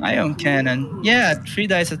 Ion cannon. Yeah, 3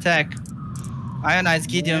 dice attack. Ionized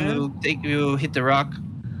Gideon will hit the rock.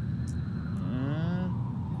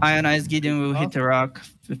 Ionized Gideon will hit the rock.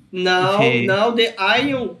 Now the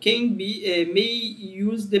ion can be may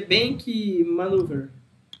use the bank maneuver.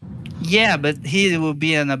 Yeah, but he will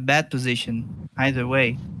be in a bad position either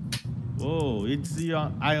way. Oh, it's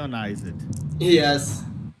ionized. Yes.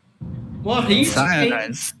 1 hit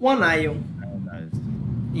and 1 ion.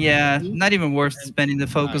 Yeah, not even worth spending the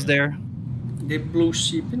focus there. The blue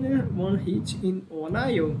ship there, 1 hit in 1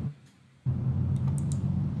 ion.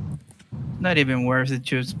 Not even worth it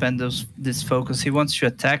to spend this focus. He wants to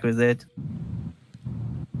attack with it.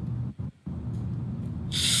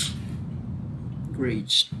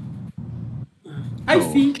 Great. I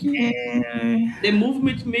think Okay. the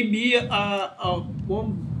movement may be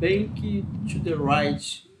one bank to the right.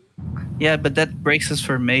 Yeah, but that breaks his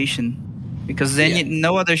formation because then Yeah.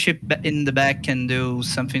 no other ship in the back can do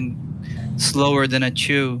something slower than a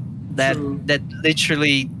chew. True. That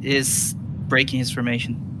literally is breaking his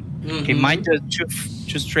formation. He might Mm-hmm.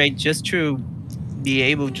 chew straight just to be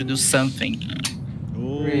able to do something.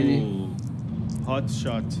 Really. Oh, hot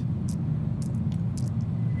shot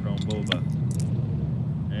from Boba.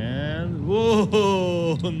 And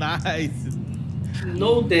whoa, nice.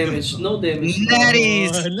 No damage. No damage.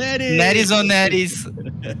 Netties, Oh, netties on Nettie.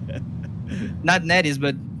 netties, not netties,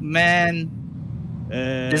 but man,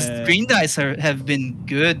 this green dice have been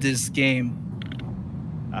good this game.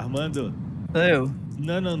 Armando, Oh,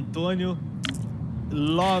 Nan Antonio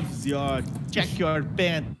loves your check your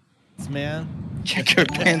pants, man. check your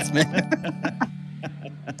pants, man.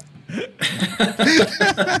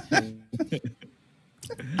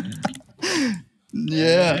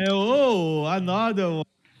 Yeah, Oh, another one.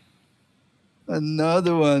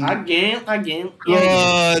 another one. Again, again, and again.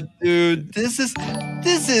 God, dude, this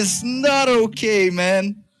is not okay,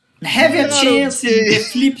 man. Have a Not chance. The okay.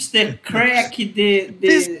 Flipster crack.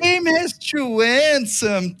 This The game has to end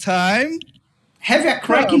sometime. have a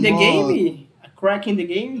crack in Come the on. game. A crack in the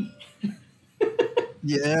game.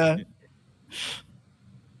 Yeah.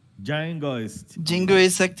 Giant Ghost. Jingo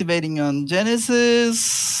is activating on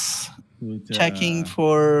Genesis. With, Checking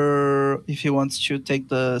for if he wants to take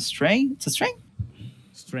the strain. It's a strain?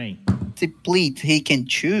 strain. Deplete. He can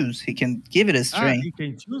choose. He can give it a strain. You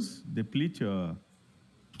can choose deplete your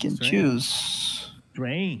He can strain. choose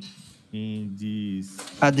strain in this.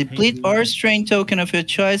 a deplete or strain token of your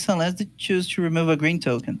choice unless you choose to remove a green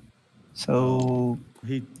token. So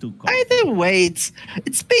He took off. either way,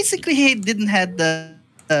 it's basically he didn't have the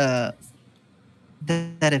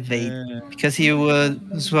that evade because he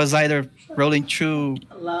was either rolling two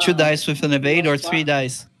dice with an evade or three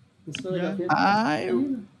dice.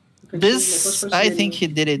 I think he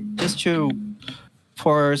did it just to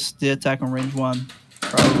force the attack on range 1,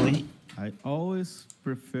 probably. I always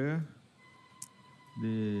prefer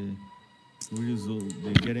the result,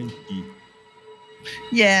 the guarantee.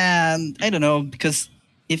 Yeah, I don't know because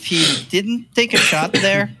if he didn't take a shot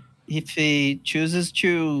there, if he chooses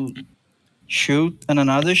to shoot on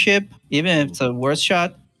another ship, even if it's a worse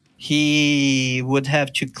shot, he would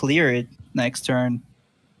have to clear it next turn.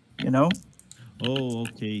 You know, Oh,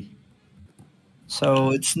 okay.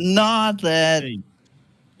 so it's not that Hey,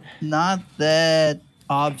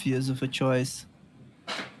 obvious of a choice.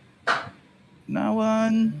 Now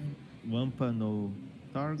one. Wampa no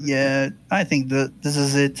target. Yeah, I think this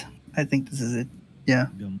is it. I think this is it. Yeah.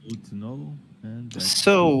 Gambut no. And that's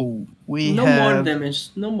So we No have more damage.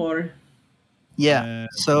 No more. yeah.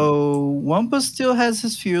 So Wampa still has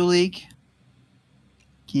his fuel leak.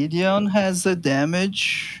 Gideon has the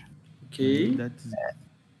damage. Okay. That's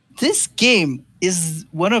This game is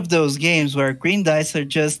one of those games where green dice are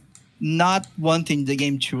just not wanting the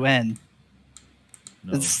game to end.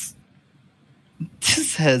 no.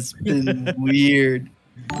 This has been weird.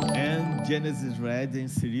 And Genesis Red and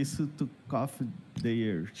Sirisu took off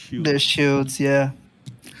their shield. Their shields, yeah.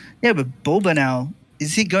 Yeah, but Boba now,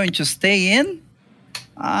 is he going to stay in?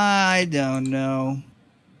 I don't know.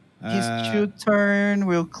 His two turn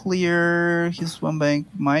will clear. His one bank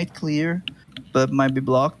might clear, but might be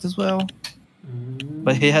blocked as well.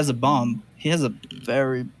 But he has a bomb. He has a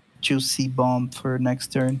very juicy bomb for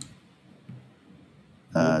next turn.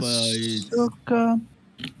 Ahsoka.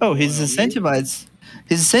 Oh, he's incentivized.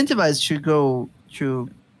 He's incentivized to go to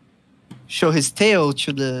show his tail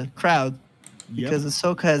to the crowd because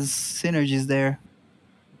Ahsoka has synergies there.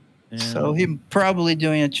 So he's probably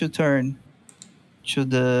doing a 2-turn to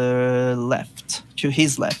the left, to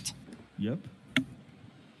his left. Yep.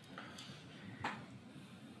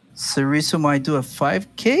 Sarisu might do a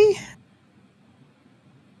 5K.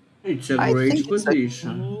 It's a I great think it's a-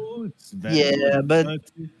 position. Oh, it's very Yeah, good,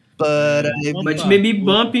 but But maybe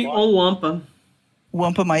bumping on Wampa.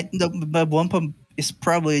 Wampa might. No, but Wampa is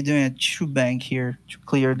probably doing a 2-bank here to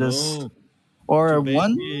clear this, No, or a to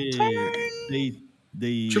 1 make turn.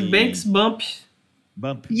 they 2 banks bump.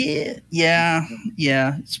 bump Yeah.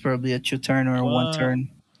 It's probably a 2-turn or a 1-turn.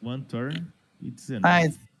 1 turn. It's enough.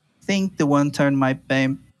 I think the 1-turn might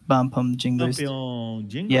bump on Jingoist. Champion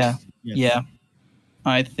Jingoist? Yeah, Yes. yeah,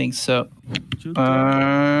 I think so. 2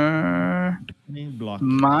 turn block.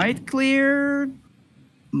 Might clear.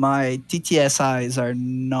 My TTSIs are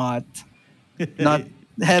not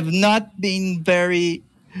have not been very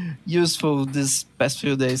useful this past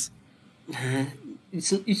few days.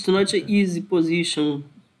 It's not an easy position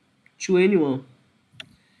to anyone.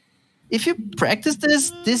 if you practice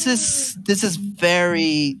this is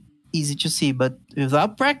very easy to see. But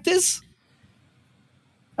without practice,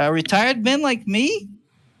 a retired man like me,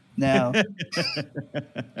 no.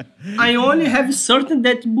 I only have certain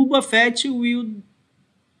that Boba Fett will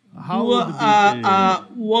How do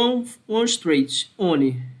would one straight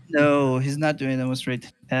only. No, he's not doing that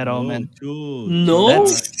straight at all, man. No?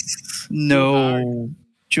 That's no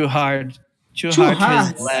too hard. Too Too hard to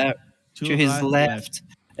hard. his left. Too To his hard left.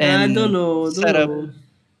 I And don't know. set up.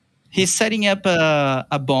 He's setting up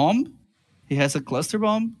a bomb. He has a cluster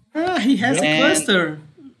bomb. He has a And- cluster.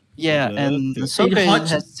 Yeah, and Cluster. Ahsoka Hot-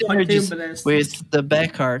 has hot synergies blast. with the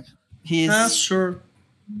back arc. Sure.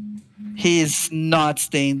 He's not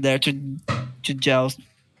staying there to joust.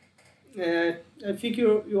 I think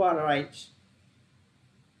you are right.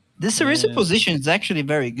 This Sarissa Yeah. position is actually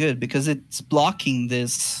very good because it's blocking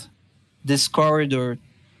this corridor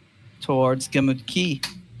towards Gamut Key.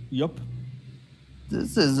 Yup.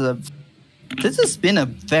 This has been a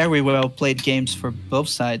very well played games for both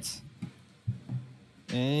sides.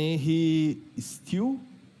 And he still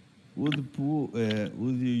would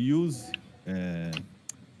use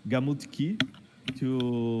Gamut Key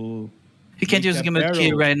to. He can't make use a Gamut Key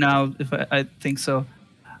barrel. right now. If I think so.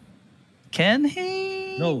 Can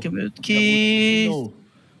he? No. Gamut Key. No.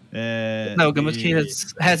 No, Gamut Key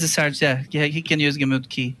has a charge. Yeah, he can use Gamut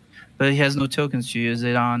Key, but he has no tokens to use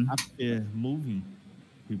it on. After moving.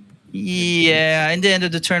 Yeah, in the end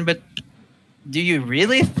of the turn. But do you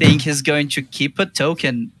really think he's going to keep a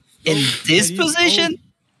token in this There is position?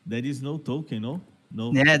 There is no token, no?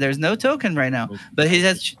 No. Yeah, there's no token right now. Okay. But he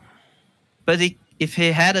has. If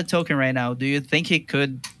he had a token right now, do you think he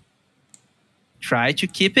could try to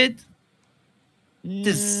keep it?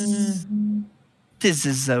 This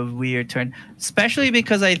is a weird turn, especially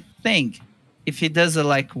because I think if he does a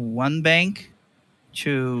one bank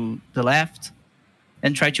to the left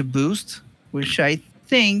and try to boost, which I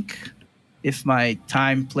think, if my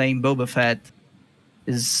time playing Boba Fett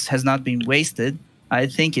has not been wasted, I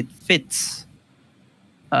think it fits.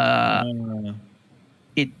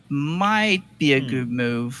 It might be a good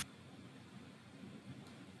move.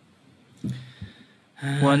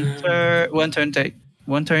 One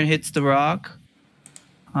turn hits the rock.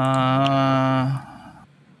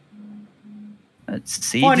 Let's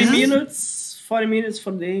see. 40 minutes. 40 minutes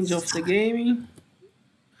for the end of the game.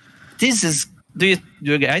 This is. Do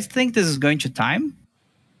you guys think this is going to time?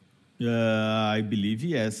 I believe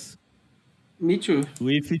yes. Me too.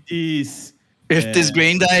 If it is. If this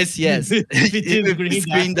green dice, yes. If it is If green this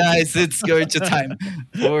green dice, it's going to time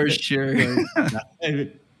for sure.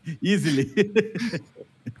 Easily.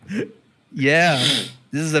 Yeah,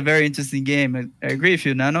 this is a very interesting game. I agree with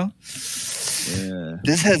you, Nano. Yeah.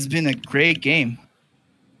 This has been a great game.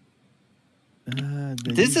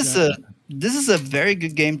 This is a very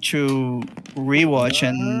good game to rewatch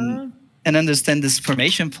and understand this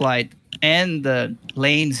formation flight and the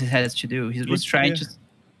lanes he has to do. He was trying to.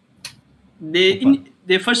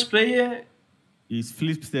 The first player Is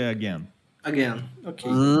Flippster again. again. Okay.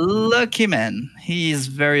 Lucky man. He is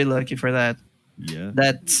very lucky for that. Yeah.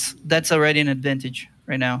 That's already an advantage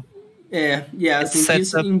right now. Yes.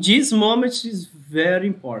 Sets up- In this moment is very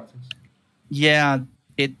important. Yeah,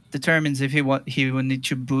 it determines if he will need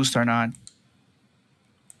to boost or not.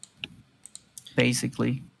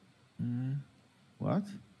 Basically. What?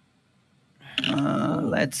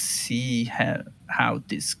 Let's see how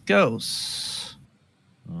this goes.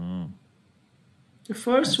 Oh. The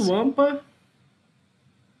first Wampa.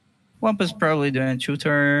 Wampa's probably doing a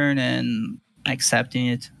 2-turn and accepting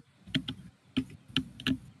it.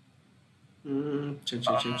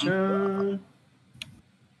 Cha-cha-cha-cha.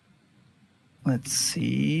 Let's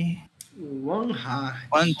see. One heart.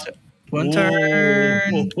 One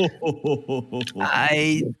turn.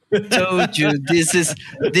 I told you this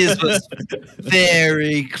was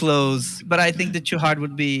very close, but I think the 2 hard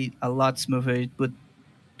would be a lot smoother. It would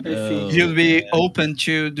I think. He'll be open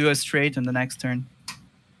to do a straight on the next turn.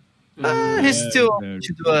 He's still very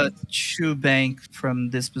to do a 2 bank from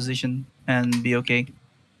this position and be okay.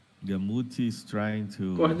 Gamuti is trying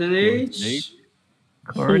to Coordinate.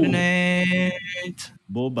 Coordinate.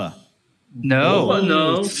 Boba. No. Oh,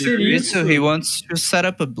 no. So he wants to set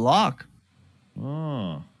up a block.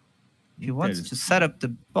 Oh. He wants to set up the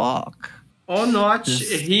block. Or not.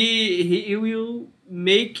 This- He will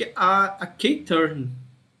make a K turn.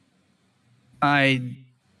 I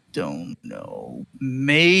don't know.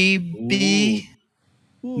 Maybe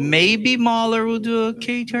Mahler will do a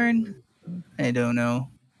K turn. I don't know.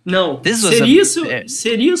 No. This was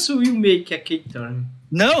Seriço will make a K turn.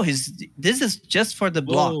 No, this is just for the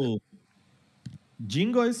block. Oh.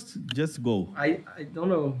 Jingo is just go. I don't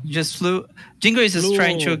know. Just flew. Jingo is just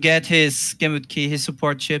trying to get his Gamut key, his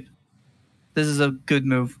support chip. This is a good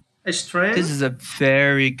move. A strength. This is a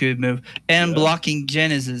very good move. And blocking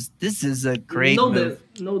Genesis. This is a great move.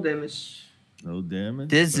 No damage. No damage.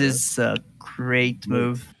 This is a great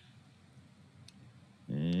move.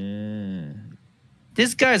 Yeah.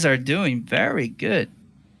 These guys are doing very good.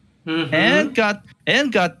 Mhm. And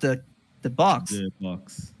got the box. The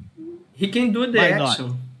box. He can do the Why not?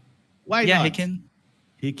 action. Why Yeah, not? he can.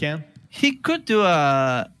 He can. He could do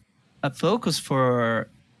a focus for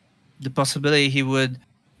the possibility he would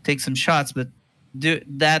take some shots, but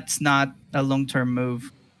that's not a long-term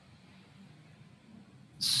move.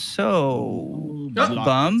 So Blocked.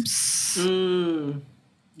 bumps,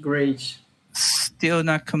 Great. still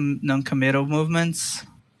not non-committal movements.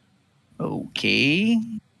 Okay,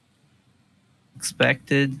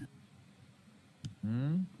 expected.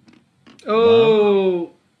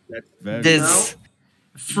 Oh, That's very This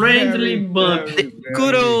friendly bump.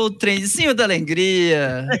 good old trenzinho da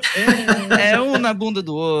alegria. É um na bunda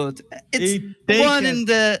do outro. It's one in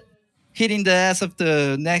the hitting the ass of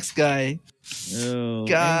the next guy. Oh,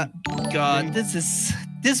 God,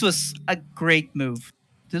 this was a great move.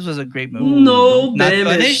 This was a great move. No Not damage.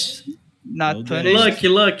 punished. Not No punished.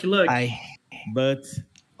 Lucky. but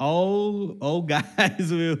all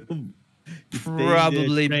guys will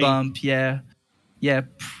Probably stay the train. bump. Yeah.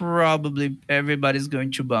 Probably everybody's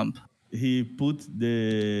going to bump. He put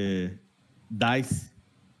the dice.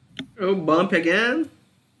 Oh, bump again.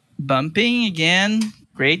 Bumping again.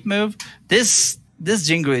 Great move. This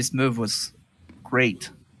Jingo's move was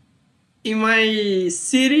great. In my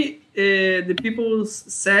city, the people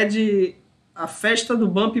said a festa do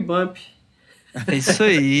bump. É isso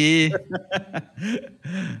aí.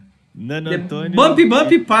 Nano The Antonio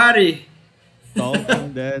bump party.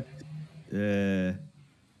 talking that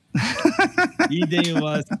Eden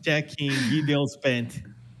was checking Gideon's pant.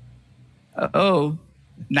 Oh,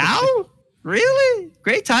 now? Really?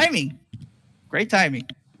 Great timing.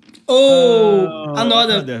 Oh,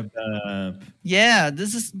 another. bump. Yeah,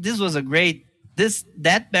 this was a great.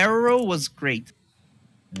 That barrel roll was great.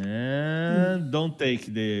 And don't take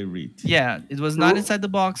the read. Yeah, it was not inside the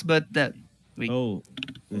box, but that. Oh,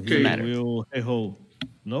 Okay. he Matter. will.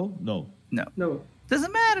 No. No.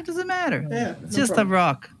 Doesn't matter. Yeah, It's no just problem. a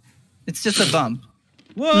rock. It's just a bump.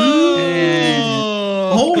 Whoa!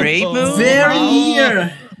 Oh, Great move. Very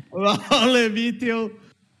near. Levitio.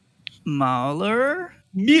 Mauler.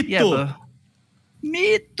 Mito. Yeah, but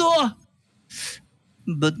Mito.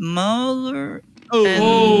 But Mauler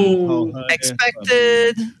Oh,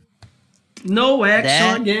 expected. no action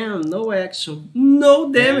That- again. No action.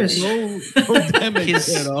 No damage. No damage He's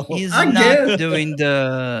at all. Again. not doing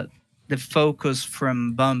the focus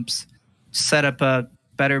from bumps. Set up a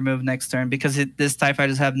better move next turn because this TIE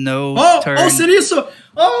fighters have no turn. Oh, Seriço.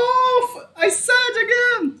 Oh, I said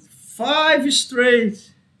again. 5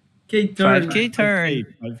 straight. K turn. 5K turn.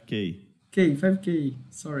 5K. 5K.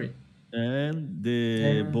 Sorry. And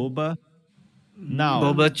the Boba. Now.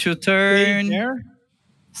 Boba 2 Stay turn. there.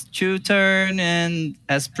 2 turn, and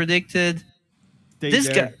as predicted, Stay this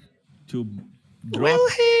there guy. to drop.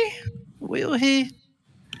 Will he?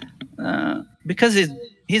 Because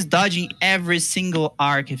he's dodging every single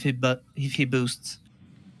arc if he boosts.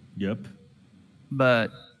 Yep.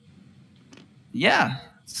 But yeah,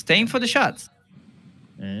 staying for the shots.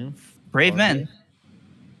 And Brave man.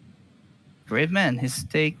 He's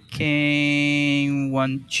taking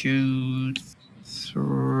 1, 2,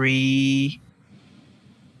 3.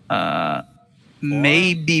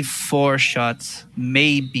 Maybe 4 shots.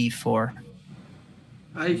 Maybe 4.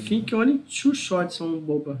 I think only 2 shots on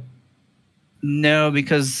Boba. No,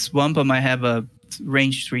 because Wampa might have a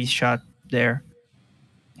range 3 shot there.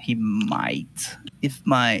 He might. If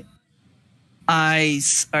my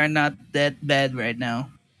eyes are not that bad right now.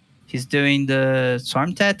 He's doing the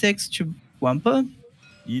swarm tactics to Wampa.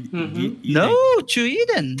 Eden. No, to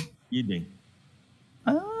Eden. Eden.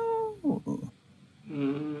 Oh,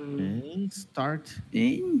 And start.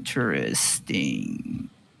 interesting.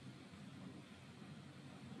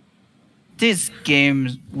 This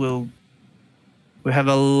game will have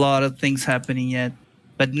a lot of things happening yet.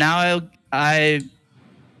 But now I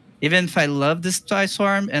even if I love this TIE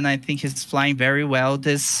Swarm and I think he's flying very well,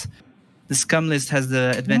 this Scum list has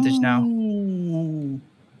the advantage now. Ooh.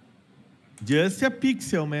 Just a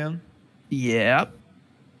pixel, man. Yep.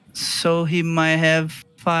 So he might have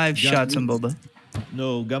 5 shots on Boba.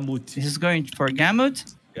 No, Gamut. He's going for Gamut.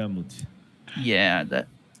 Gamut. Yeah, that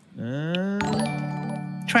And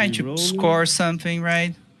trying to Reroll. score something,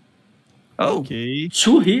 right? Oh, Okay.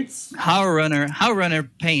 2 hits. How runner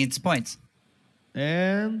paying its points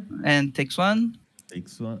And takes one.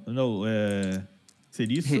 takes one. No,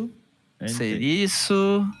 Seriço. And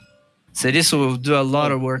Seriço will do a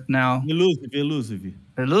lot of work now. Elusive.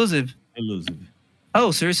 Elusive. Oh,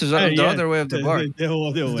 Seriço's the other way of the board. The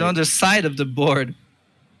other It's way. the other side of the board.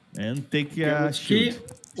 And take a Gamut key. shield.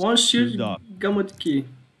 1 shield, off. Gamut key.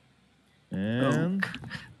 And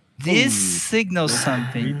This signals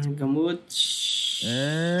something. Gamut.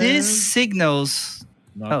 This signals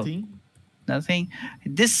nothing. nothing.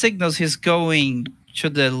 This signals he's going to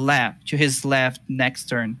the left, to his left next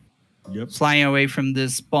turn. Yep. Flying away from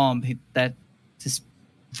this bomb that is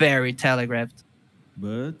very telegraphed.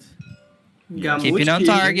 But Gamut Keeping on key.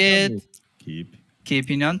 target. keep.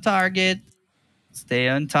 Keeping on target. Stay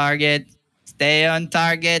on target. Stay on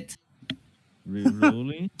target.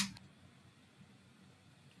 Rerolling.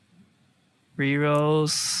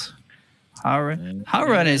 Rerolls.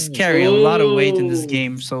 Howrun is carrying a lot of weight in this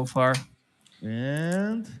game so far.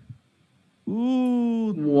 And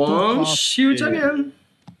 1 shield again.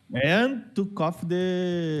 And took off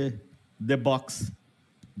the box.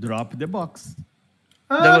 Drop the box.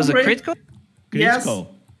 That was a Great. critical? Yes.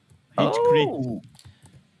 Critical. Hit crit. Oh,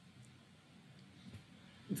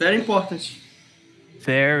 Very important.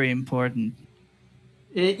 very important.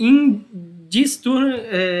 In this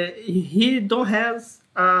turn, he don't have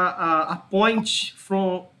a point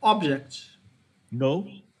from object. No.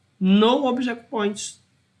 No object points.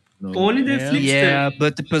 No. Only the And- Flippster. Yeah,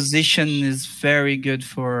 but the position is very good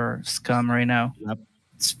for Scum right now. Yep.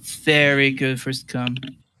 It's very good for Scum.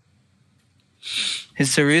 His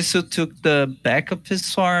Serisu took the back of his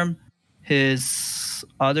swarm. His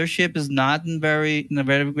other ship is not in a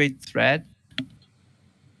very great threat.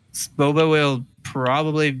 Boba will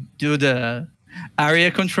probably do the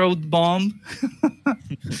area controlled bomb.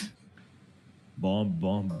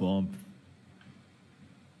 Bomb.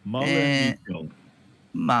 Mauler Eh. Mitchell.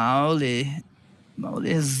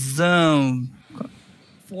 Maulezão.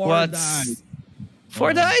 Four dice.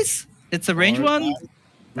 4 dice? It's a range Four one? dice.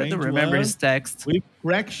 I don't Range remember one his text. with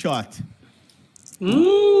crack shot.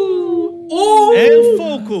 Ooh. Oh! And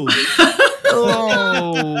focus.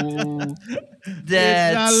 Oh,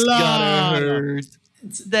 that's gotta lot. hurt.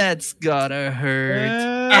 That's gotta hurt.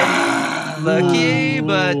 And- Lucky,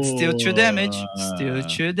 but still 2 damage. Still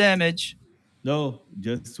 2 damage. No,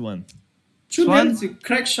 just one. 2 One. damage.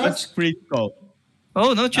 Crack That's shot. critical.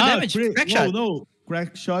 Oh, no, 2 damage. Crack shot. No.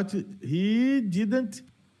 Crack shot. He didn't.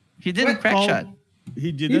 He didn't What? crack call. shot.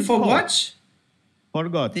 He didn't. He call. forgot?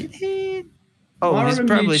 Forgot. Did he? Oh, Marlon he's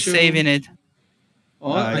probably Mitchell. saving it.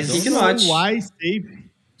 Oh, I I think don't know not. why save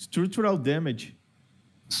structural damage.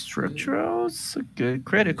 Structurals, good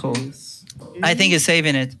critical. I think he's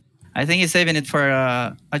saving it. I think he's saving it for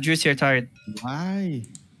a juicier target. Why?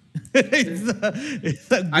 it's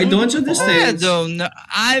a I good don't I understand. don't know.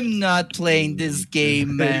 I'm not playing this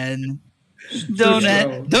game, man.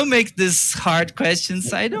 Structural. Don't make this hard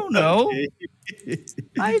questions. I don't know.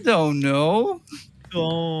 I don't know.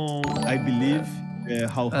 So, I believe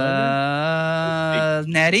how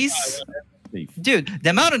Natties? safe. Dude, the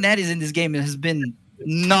amount of natties in this game has been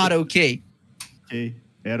not okay. Okay,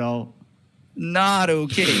 at all. Not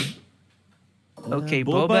okay. Okay,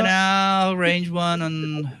 Boba now, range 1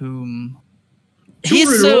 on whom? Two He's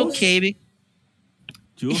rerolls. okay.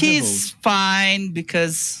 He's fine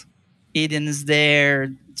because Eden is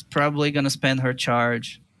there. It's probably going to spend her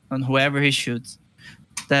charge on whoever he shoots.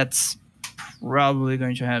 That's probably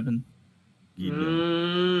going to happen.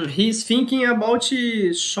 He's thinking about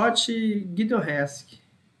shot Gideon Hask.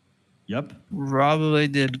 Yep. Probably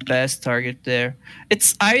the best target there.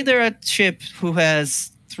 It's either a ship who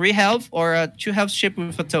has 3 health or a 2 health ship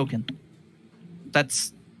with a token.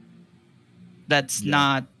 That's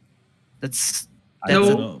not. That's I No.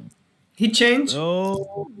 don't know. He changed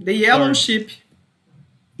Oh, the yellow Scourge. ship.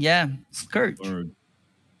 yeah, Scourge. or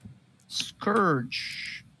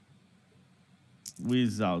Scourge.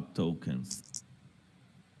 without tokens.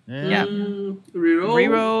 And Yeah. Reroll.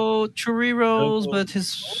 Reroll, 2 rerolls, Reroll. but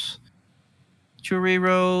his 2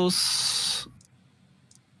 rerolls.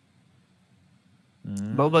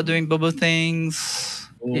 Boba doing Boba things.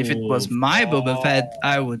 If it was my Boba Fett,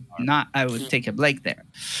 I would take a Blake there.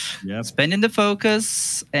 Yep. Spending the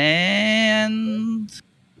focus and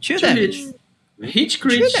 2 damage. Hit 2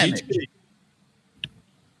 crit. damage.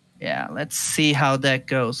 Yeah, let's see how that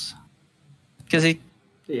goes. Because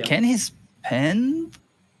Yeah. can he spend?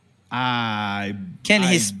 I Can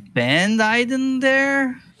he spend Iden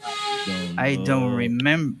there? don't I don't know.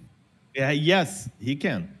 remember. Yeah, yes, he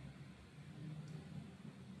can.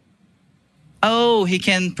 Oh, he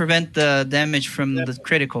can prevent the damage from the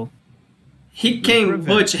critical. He can, prevent.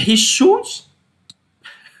 but he shoots.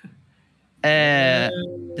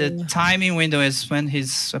 The timing window is when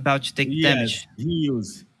he's about to take damage.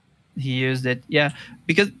 Yes, He used it, yeah,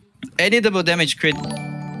 because any double damage crit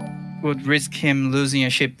would risk him losing a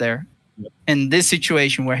ship there. Yep. In this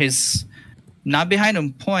situation where he's not behind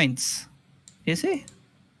on points, is he?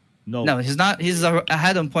 No, he's not. He's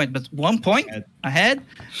ahead on point, but 1 point ahead,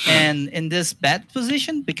 and in this bad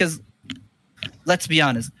position because let's be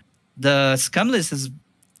honest, the Scumless is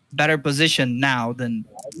better position now than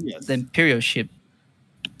the Imperial ship.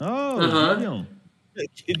 Oh, Gideon.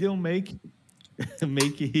 Gideon make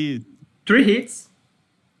his 3 hits.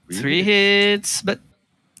 3 hits, but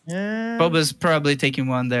Boba's probably taking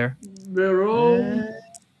 1 there. Roll.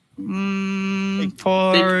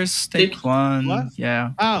 Force, take 1. What?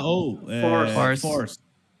 Yeah. Force.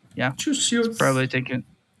 Yeah. 2 shields. Probably taking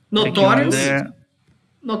Notorious. there.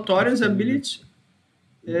 Notorious ability.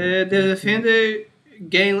 The defender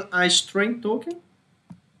gain a strength token.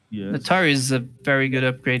 Yes. Atari is a very good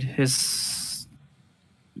upgrade.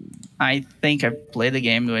 I think I played a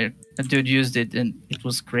game where a dude used it and it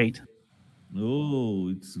was great. Oh,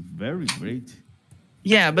 it's very great.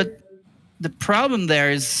 Yeah, but the problem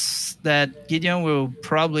there is that Gideon will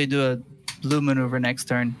probably do a blue maneuver next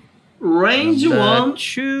turn. Range 1.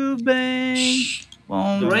 Tubing. Range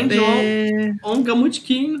 1 on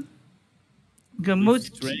Gamutkin. Gamut.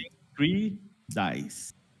 Strength 3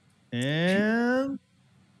 dice. And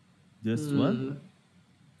just one?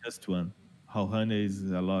 Just one. Hauhana is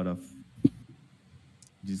a lot of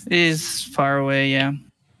distance. Is far away, yeah.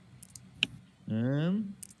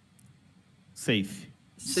 And safe.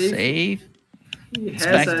 Safe. He has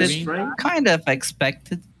Expected. a strength. Kind of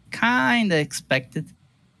expected.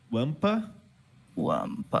 Wampa.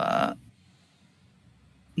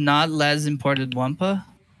 Not less important Wampa.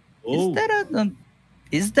 Oh.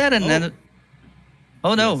 Is that an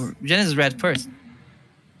Oh no, Genesis Red first.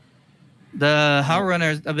 The Howl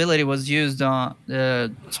Runner's ability was used on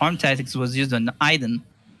Storm Tactics was used on Aiden.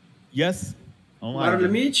 Yes. On Mauro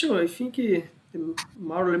Aiden. Mitchell, I think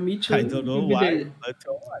Mauro Mitchell. I don't know why, but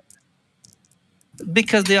what?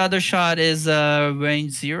 Because the other shot is a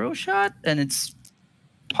range 0 shot and it's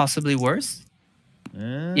possibly worse.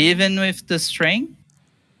 Even with the string.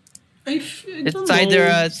 It's either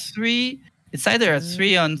a 3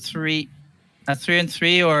 on 3, a 3 on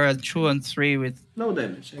 3 or a 2 on 3 with no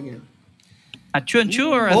damage again. A 2 on 2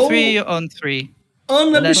 or a 3 on 3?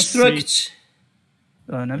 Unobstructed.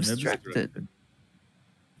 Unobstructed.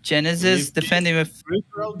 Genesis defending with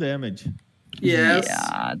peripheral damage. Yes.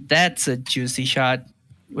 Yeah, that's a juicy shot.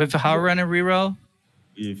 With a Howl Runner reroll.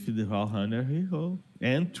 If the Hauhana reroll.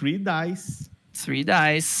 And 3 dice. 3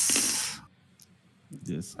 dice.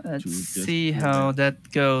 Let's see how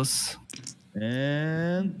that goes.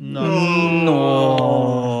 And No.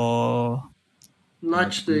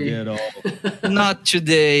 Not today. Not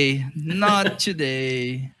today. Not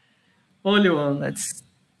today. Only one. Let's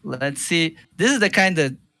see. This is the kind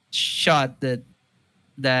of shot that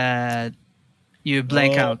you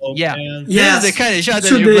blank out. Yeah. Man. This is the kind of shot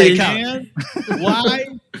that you blank out. And why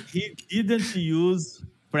he didn't use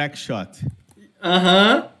crack shot?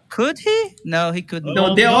 Could he? No, he couldn't.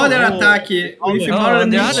 No, the other attack with Mauro the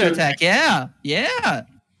Mitchell. other attack. Yeah.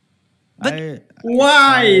 But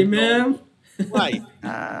why, man? Why?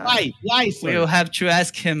 Why, sir? We'll have to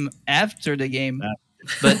ask him after the game.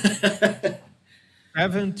 But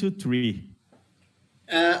 7-3.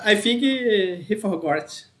 I think he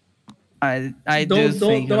forgot. I do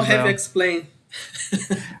think don't as have well. explain.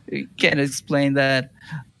 You can't explain that.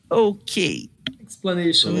 Okay.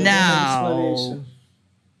 Explanation. Now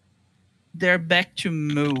they're back to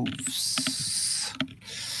moves.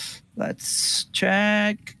 Let's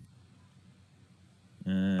check.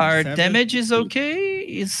 Our damage is okay.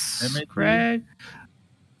 Is correct.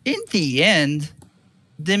 In the end,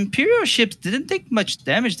 the Imperial ships didn't take much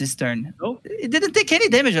damage this turn. No. It didn't take any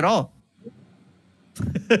damage at all.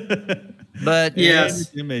 But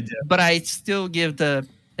yes, but I still give the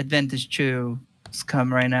advantage to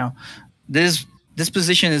Scum right now. This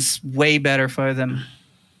position is way better for them.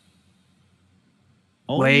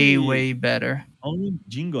 Way better. Only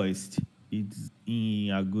Jingoist is in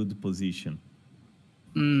a good position.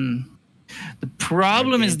 The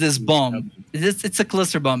problem is this bomb. It's a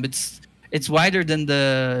cluster bomb. It's wider than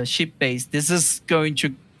the ship base. This is going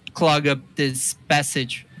to clog up this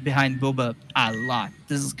passage behind Boba a lot.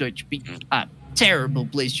 This is going to be a terrible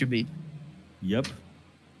place to be. Yep.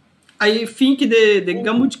 I think the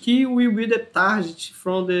Gamut key will be the target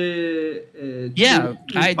from the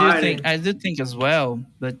I do think as well,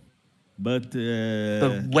 but But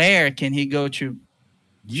But where can he go to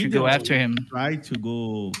go after him? Try to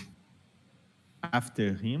go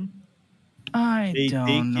after him. I They take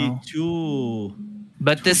don't know. it to.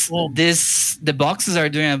 But the boxes are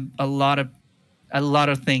doing a lot of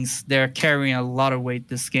things. They're carrying a lot of weight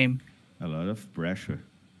this game. A lot of pressure.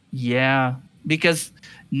 Yeah, because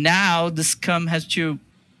now the scum has to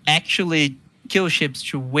actually kill ships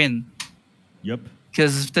to win. Yep.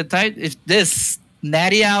 Because if this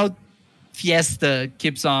natty out fiesta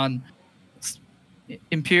keeps on,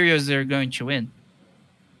 Imperials are going to win.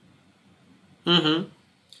 Mm-hmm.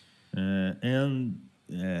 And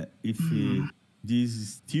if this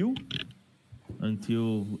is still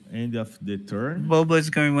until end of the turn, Boba is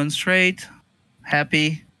going one straight,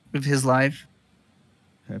 happy with his life.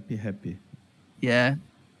 happy. Yeah,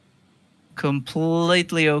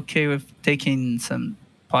 completely okay with taking some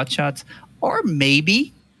pot shots, or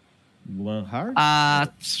maybe One hard.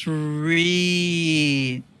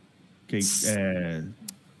 3 Okay.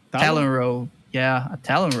 Talon row. Yeah, a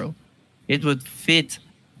Talon row. It would fit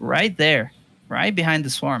right there, right behind the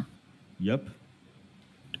swarm. Yep.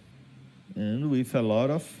 And with a lot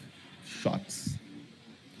of shots.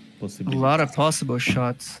 A lot of possible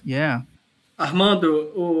shots. Yeah.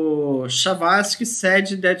 Armando, o Chavasky said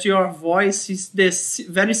that your voice is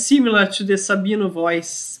very similar to the Sabino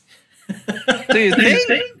voice. Do you think?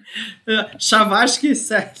 Chavasky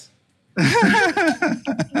said.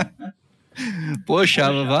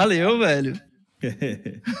 Poxa, valeu, velho.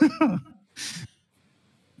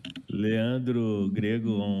 Leandro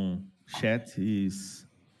Grego on chat is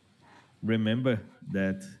remember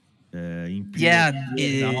that Imperial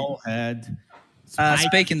now had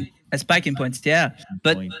spiking points. Yeah,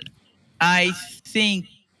 but I think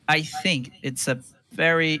it's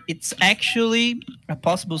actually a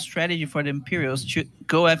possible strategy for the Imperials to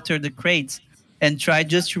go after the crates and try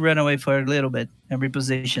just to run away for a little bit and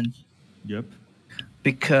reposition. Yep.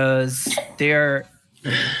 Because they're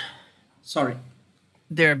sorry.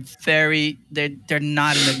 They're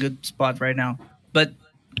not in a good spot right now. But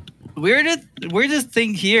weirdest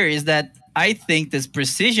thing here is that I think these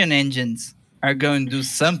precision engines are going to do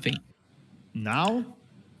something. Now?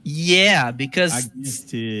 Yeah, because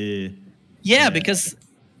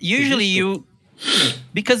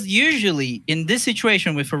because usually in this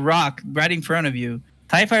situation with a rock right in front of you,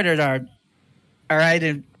 TIE fighters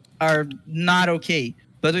are not okay.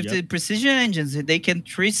 But with the precision engines, they can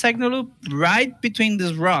 3-signal loop right between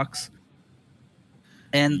these rocks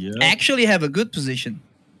and actually have a good position.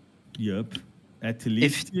 Yep. At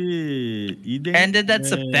least and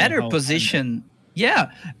that's a better position.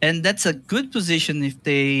 Yeah, and that's a good position if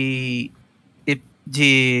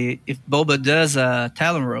Boba does a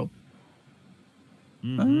Talon row.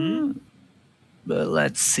 But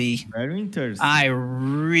let's see. Very interesting. I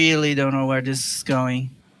really don't know where this is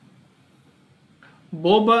going.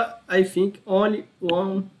 Boba, I think only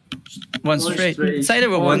one straight. It's either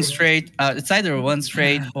a one straight. It's either a one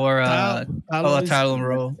straight or a Talon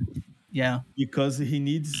row. Yeah, because he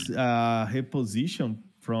needs reposition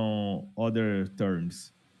from other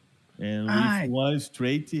turns, and with one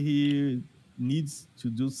straight, he needs to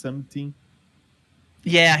do something.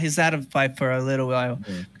 Yeah, he's out of fight for a little while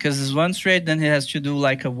because it's one straight. Then he has to do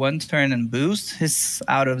like a 1 turn and boost. He's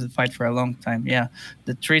out of the fight for a long time. Yeah,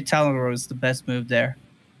 the 3 Talon row is the best move there.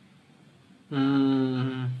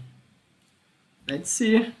 Let's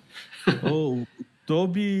see.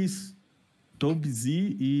 Toby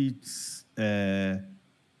Z, it's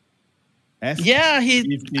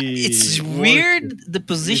it's weird. The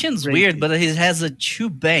position's weird, but he has a 2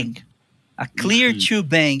 bank, a clear 2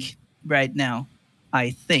 bank right now.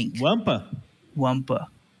 I think Wampa.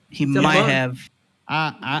 He might have.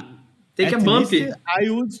 Take a bumpy. I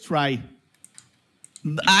would try.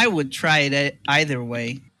 I would try it either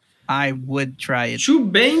way. I would try it. 2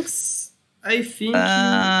 banks, I think.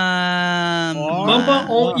 Bumpa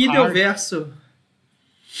on either verso.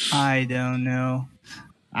 I don't know.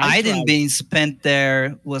 Iden being spent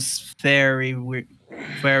there was very weird,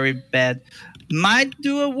 very bad. Might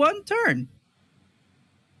do a 1 turn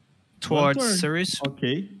towards Ceres.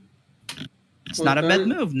 Okay. It's not a bad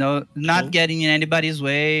move. No, not getting in anybody's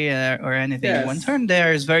way or anything. Yes. 1 turn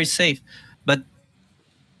there is very safe. But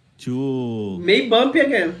may bumpy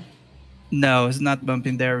again. No, it's not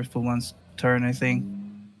bumping there for 1 turn, I think.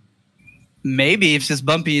 Maybe if it's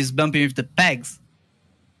bumping with the pegs.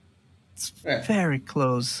 It's very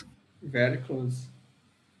close. Very close.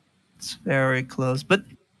 It's very close. But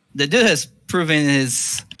the dude has proven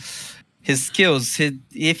his skills.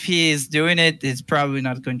 If he is doing it, it's probably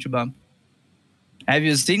not going to bump. Have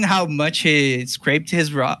you seen how much he scraped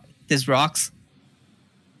his rocks?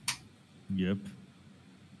 Yep.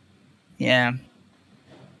 Yeah.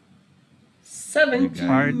 17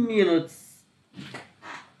 Hard. minutes.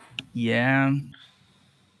 Yeah.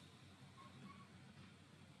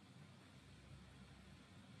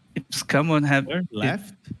 If someone have Turn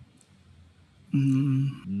left.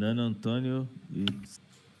 Mm, Nan Antonio. It's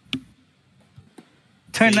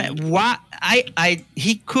turn saying why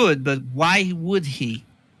he could, but why would he?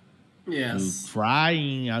 to Yes.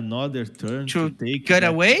 trying another turn to To take get that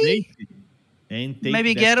away? space and take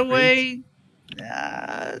Maybe that get space. away.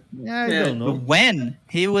 Yeah, I Yeah. don't know. When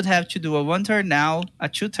he would have to do a 1 turn now, a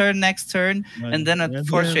 2 turn next turn, and then a And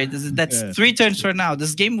 4 then- straight. That's yeah. 3 turns for now.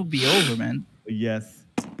 This game will be over, man. Yes.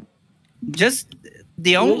 Just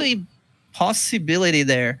the only possibility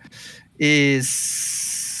there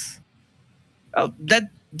is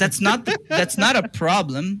that's not a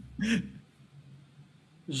problem.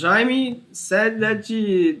 Jaime said that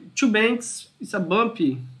the two banks is a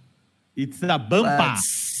bumpy. It's a bumper.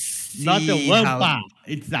 Let's Not a see how- wampa.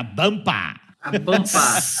 It's a bumper. A bumper.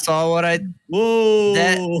 Saw what I Whoa.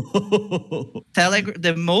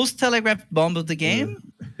 the most telegraphed bomb of the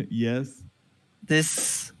game. Yes.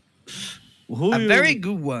 This Who a will very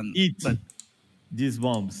good one. eat But these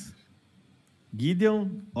bombs?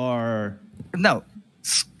 Gideon or no,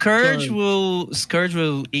 Scourge Scourge.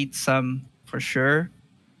 will eat some for sure.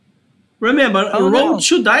 Remember, Oh, roll no.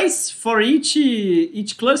 2 dice for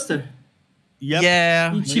each cluster. Yep.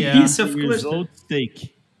 Yeah, Each yeah, piece of cluster. Result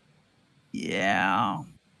stake. yeah.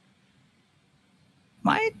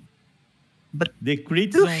 Might The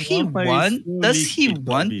crits do on he wampa is want? too Does he listed,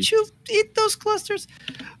 want Toby. to eat those clusters?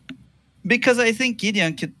 Because I think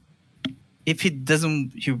Gideon could, if he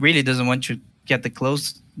really doesn't want to get the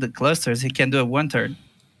clusters, he can do a 1 turn.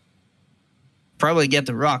 Probably get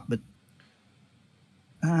the rock, but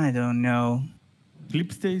I don't know.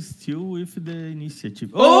 Flippster is still with the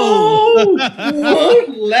initiative. Oh!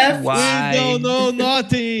 One left. Why? We don't know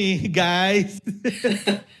nothing, guys.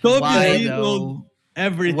 Toby Why knows though?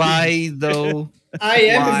 everything. Why though? I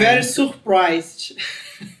am Why? very surprised.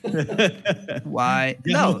 Why?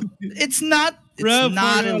 No, it's not. It's Run for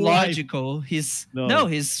not your illogical. He's No.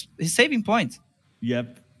 he's saving points.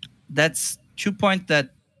 Yep. That's 2 points that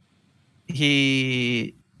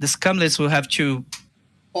the Scumless will have to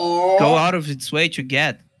Or go out of its way to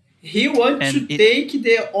get. he wants And to take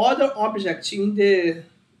the other object in the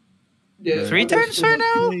 3 other turns for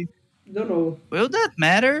now? Don't know. Will that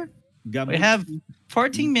matter? We have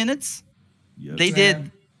 14 minutes. Yep. They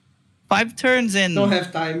did 5 turns in Don't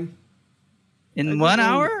have time. I 1 don't know.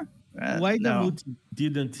 hour. Why the no. mood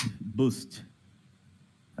didn't boost?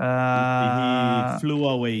 Uh, He flew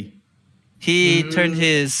away. he turned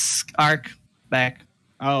his arc back.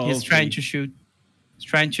 Oh, He's okay. trying to shoot. He's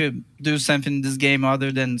trying to do something in this game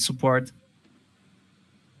other than support.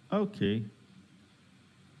 Okay.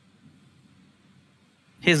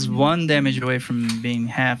 He's 1 damage away from being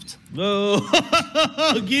halved. No,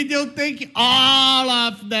 Gideon, take all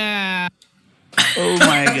of that. Oh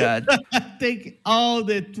my god. Take all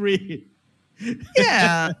the 3.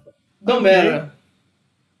 Yeah. Don't Okay. matter.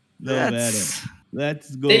 No That's- matter.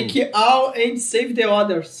 Let's go. Take it all and save the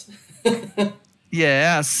others.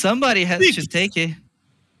 Yeah, somebody has 6. to take it.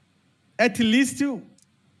 At least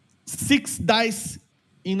 6 dice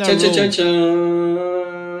in a Chun, chun, row. chun,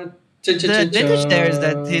 chun. Chun, chun, The chun, advantage there is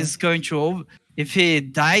that chun. he's going to if he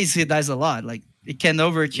dies a lot. Like it can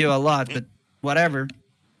overkill a lot, but whatever.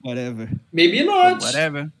 Whatever. Maybe not.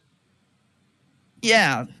 Whatever.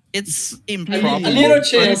 Yeah, it's improbable. A little but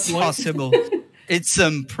chance. it's possible. It's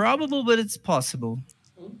improbable, but it's possible.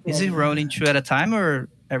 Is he rolling 2 at a time or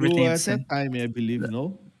everything 2 at at the same? that time, I believe,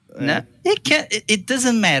 no? No, it can't. It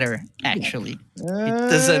doesn't matter. Actually, it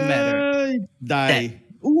doesn't matter. Die.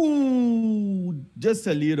 Ooh, just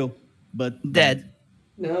a little, but Dead.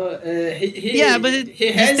 No, he Yeah, but he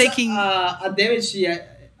he's has taking- a damage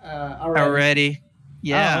already. Already.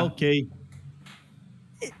 Yeah. Ah, okay.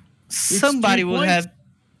 Somebody 3 will points? have.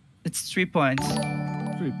 It's 3 points.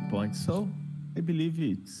 3 points. So I believe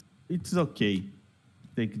it's okay.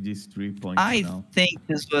 Take these 3 points I now. think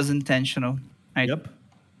this was intentional. I Yep.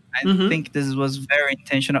 think this was very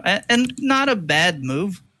intentional and not a bad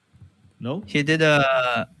move. No. He did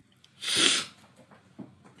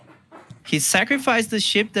he sacrificed the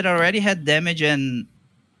ship that already had damage and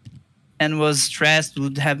was stressed,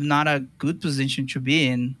 would have not a good position to be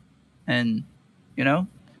in, and you know,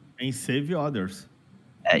 And save the others.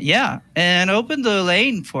 yeah, and open the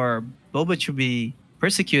lane for Boba to be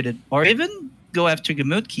persecuted or even go after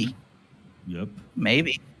Gamutki, Yep.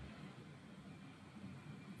 maybe.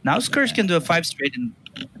 Now Scourge can do a 5 straight and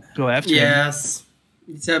go after him. Yes,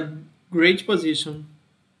 it's a great position.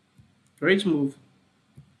 Great move.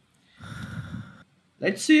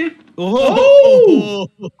 Let's see. Oh!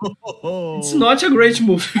 It's not a great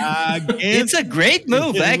move. It's a great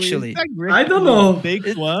move, actually. I don't know. Take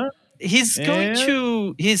one. He's going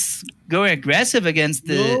to. He's going aggressive against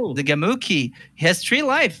the Gamuki. He has 3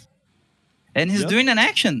 life, and he's doing an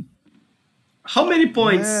action. How many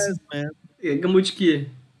points? Yes, man. Gamuki.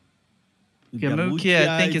 Gamuki,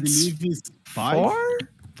 I think it's 4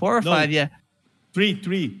 or 5. Yeah,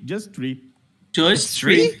 3. Just 3. Just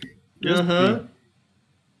 3? Just 3.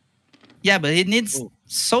 Yeah, but he needs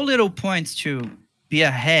so little points to be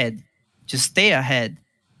ahead, to stay ahead,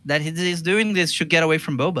 that he's doing this to get away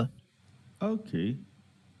from Boba. Okay.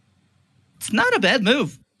 It's not a bad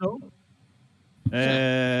move. So,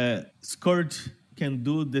 Scourge can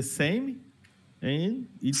do the same, and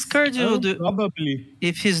it's Scourge will do probably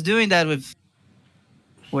if he's doing that with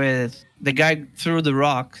the guy through the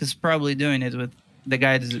rock. He's probably doing it with the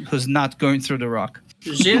guy who's not going through the rock.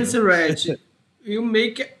 Genesis Red, you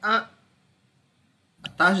make a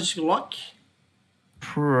target lock?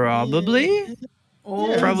 Probably.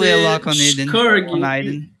 Or Probably a lock on Eden. Scourge, On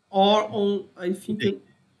Iden. or on, I think...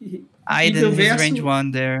 Iden, his range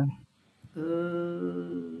 1 there.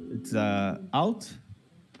 it's out.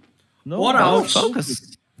 No, What no, out?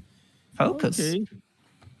 Focus. Okay.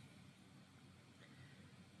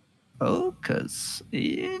 Focus.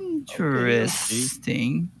 Interesting.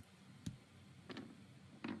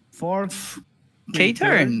 4th.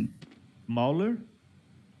 K-turn. Mauler.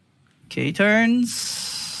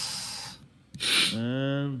 K-turns.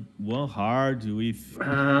 And 1 hard with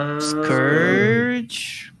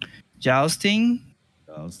Scourge. Jousting.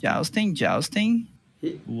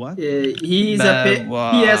 what? He is But a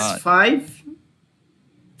what? PS5.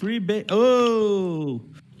 3 Oh!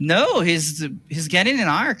 No, he's getting an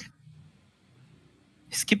arc.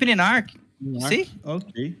 He's keeping an arc. See?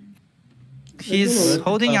 Okay. He's know.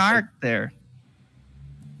 holding arc there.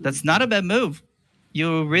 That's not a bad move.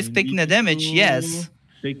 You risk taking the damage, yes.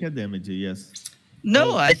 Take a damage, yes.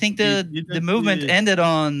 No, I think it the didn't, movement ended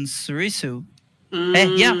on Surisu.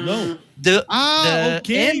 Mm, Yeah. No. The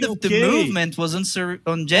okay, end of the okay. movement was on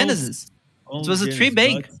Genesis. On It was a Genesis, 3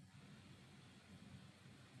 bank. but-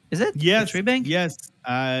 Is it? Yes. A 3 bank? Yes.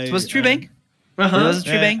 It was 3 bank. It Uh-huh. was a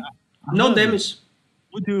 3 bank. No damage.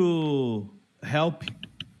 Would you help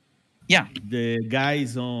Yeah. the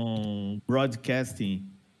guys on broadcasting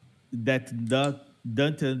that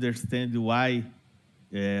don't understand why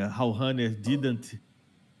how Hunter didn't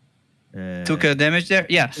Took a damage there.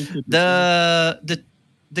 Yeah.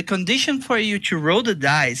 The condition for you to roll the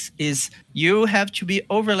dice is you have to be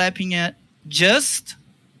overlapping just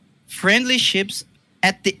friendly ships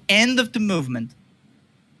at the end of the movement.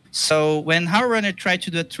 So when Runner tried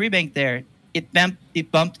to do a 3 bank there, it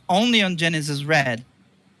bumped only on Genesis Red,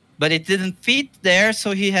 but it didn't fit there,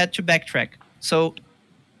 so he had to backtrack. So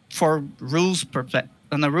for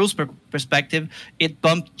on a rules perspective, it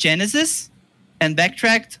bumped Genesis and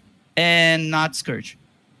backtracked and not Scourge.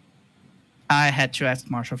 I had to ask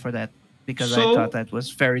Marshall for that because I thought that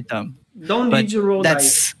was very dumb. Don't need to roll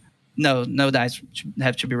dice. No dice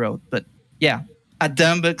have to be rolled. But yeah, a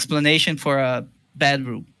dumb explanation for a bad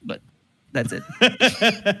rule, but that's it.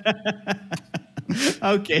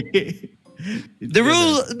 Okay.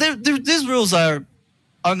 These rules are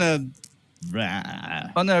on a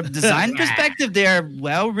design perspective, they are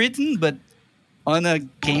well written, but on a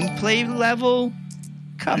gameplay level,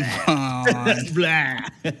 come on.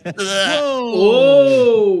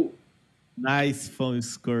 Oh! Nice phone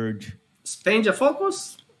Scourge. Spend your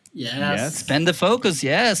focus? Yes. Spend the focus,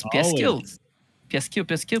 yes. PS skill. Always. PS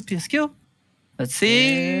skill. Let's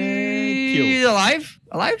see. Kill. Alive?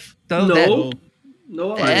 No.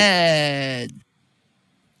 No alive. Dead.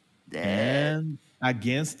 And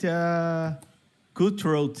against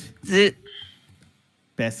Cutthroat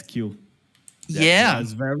pass kill. Yeah.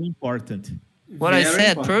 That's very important. What I Very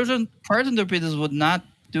said, important. Proton torpedoes would not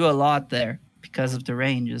do a lot there because of the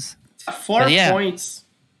ranges. 4 yeah. points.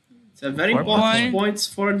 It's a very 4 important points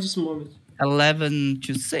for this moment. 11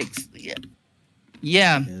 to 6.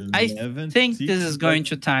 Yeah. I 11, think 6, this is going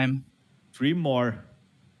to time. 3 more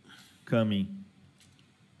coming.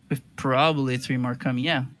 With probably 3 more coming.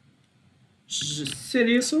 Yeah.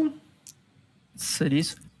 Serious?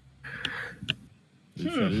 Cities.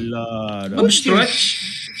 It's a lot of Obstruct.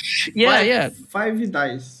 Yeah. 5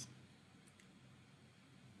 dice.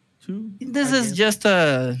 2. This is just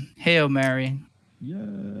a Hail Mary. Yeah.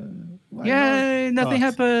 Why Yay! not? Nothing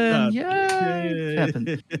happened. Yay! Yay.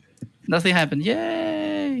 Happened. Nothing happened.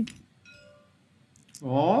 Yay!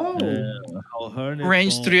 Oh. Hornet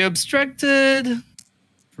Range 3 obstructed.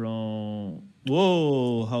 from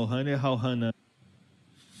Whoa, how Hannah.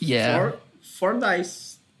 Yeah, Four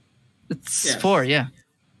dice. it's Yes. 4. Yeah.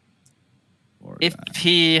 If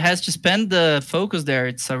he has to spend the focus there,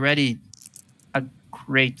 it's already a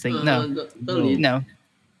great thing. No, Don't need. no,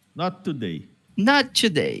 Not today. not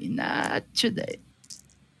today. Not today.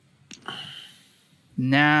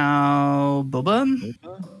 Now, Boba.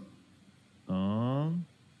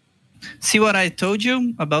 See what I told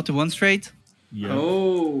you about the one straight? Yeah.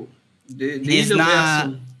 Oh, He's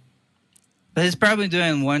not. But he's probably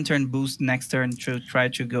doing one turn boost next turn to try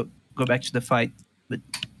to go back to the fight. But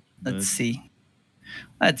let's see.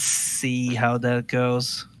 Let's see how that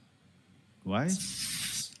goes. Why?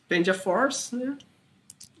 Spend a force, né?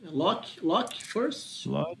 Lock first.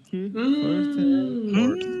 Lucky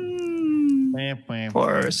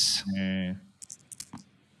Force.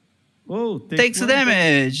 Oh, Takes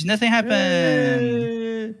damage. Nothing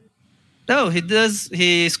happened. No,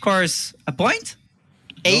 he scores a point?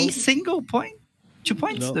 A single point? 2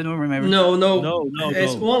 points? No. I don't remember. No.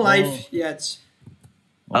 It's one life yet.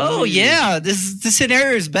 Oh yeah, this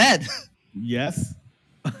scenario is bad. Yes.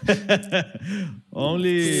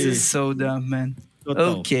 Only. This is so dumb, man.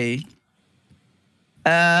 Total. Okay.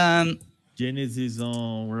 Genesis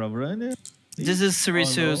on Runner. This is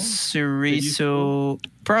Cerizo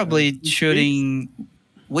probably shooting.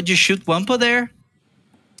 Would you shoot Wampa there?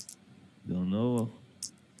 Don't know,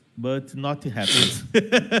 but nothing happens.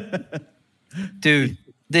 Dude,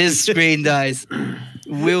 this screen dice.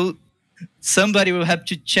 Somebody will have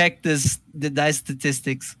to check the dice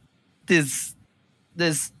statistics. This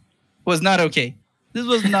was not okay. This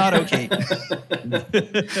was not okay.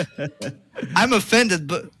 I'm offended,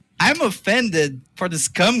 but I'm offended for the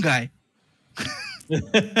scum guy.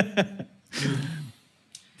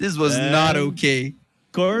 This was not okay.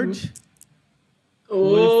 Courage.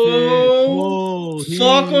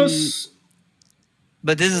 Focus.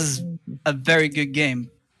 But this is a very good game.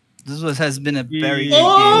 Has been a very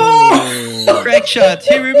good game. Crack shot.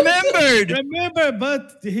 He remembered.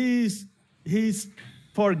 But he's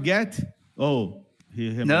forget. Oh, he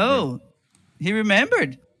remembered. No, he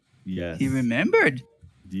remembered. Yes, he remembered.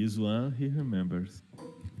 This one he remembers.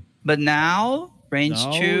 But now range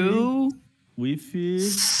 2 with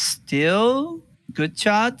still good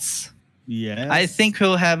shots. Yes, I think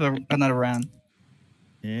we'll have another round.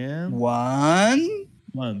 And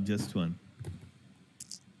just one.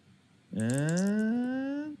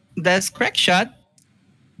 And that's crack shot.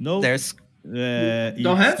 No, there's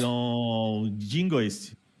don't have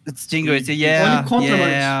Jingoist. It's Jingoist.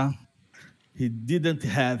 Yeah. He didn't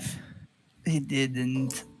have. He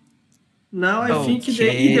didn't. Now I think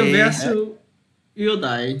the vessel will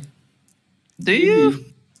die. Do you?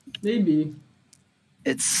 Maybe.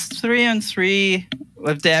 It's 3-on-3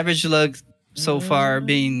 with the average luck so far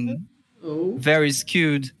being very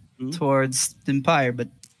skewed towards the Empire, but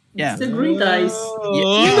yeah. It's the green dice.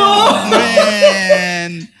 No,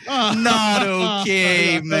 man. Not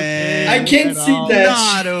okay, man. I can't see that.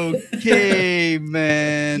 Not okay,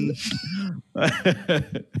 man.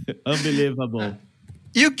 Unbelievable.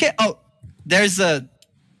 You can't. Oh, there's a.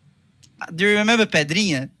 Do you remember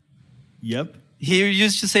Pedrinha? Yep. He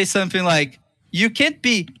used to say something like, "You can't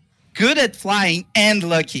be good at flying and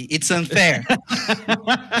lucky. It's unfair."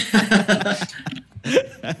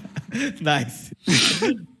 Nice.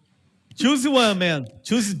 Choose one, man.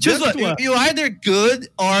 Choose one. one. You're either good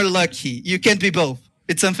or lucky. You can't be both.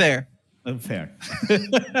 It's unfair. Unfair.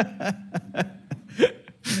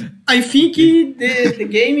 I think the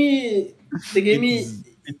game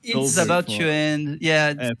it's about to end.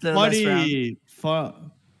 Yeah, the last round.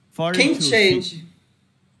 40 can change.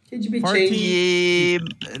 Can be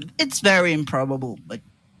changed. It's very improbable, but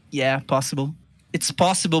yeah, possible. It's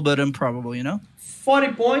possible, but improbable.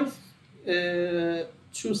 40 points.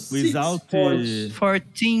 To 6 without points.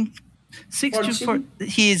 14. 6 to 4.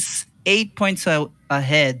 He's 8 points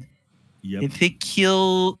ahead. Yep. If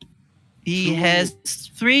he has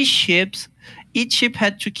 3 ships. Each ship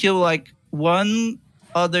had to kill like one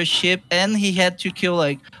other ship, and he had to kill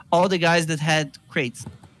like all the guys that had crates.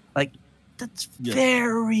 Like that's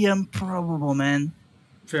very improbable, man.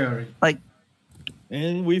 Very.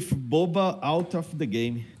 And with Boba out of the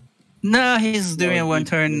game. No, he's doing a one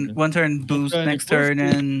turn boost next turn,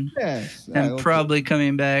 and probably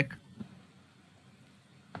coming back.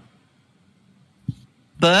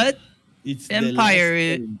 But if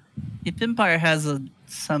Empire has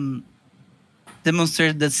some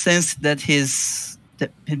demonstrated the sense that he's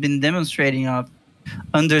been demonstrating of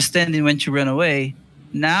understanding when to run away,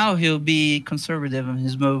 now he'll be conservative on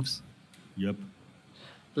his moves. Yep.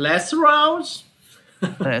 Last round.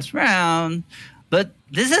 Last round. But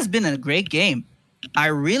this has been a great game. I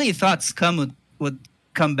really thought Scum would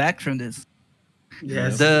come back from this.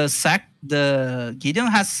 Yes. The Gideon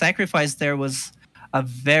has sacrifice there was a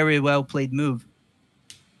very well played move.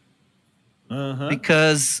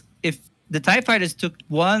 Because if the TIE fighters took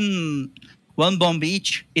one bomb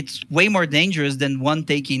each, it's way more dangerous than one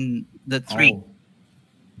taking the 3. Oh,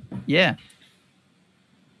 Yeah.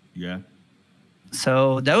 yeah.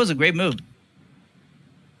 So that was a great move.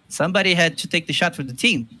 Somebody had to take the shot for the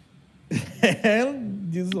team.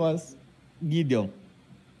 And this was Gideon.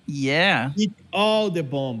 Yeah. Eat all the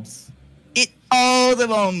bombs. Eat all the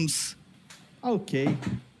bombs. Okay.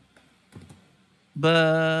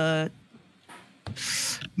 But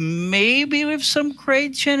maybe with some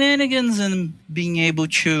crate shenanigans and being able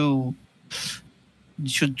to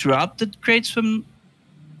drop the crates from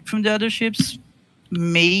the other ships,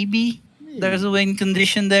 maybe there's a win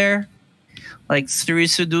condition there. Like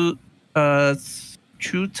Sirisu do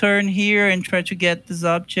true turn here and try to get this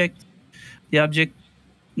object, the object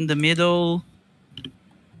in the middle.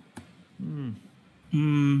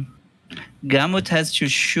 Gamut has to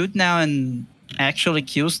shoot now and actually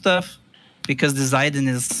kill stuff because the Zayden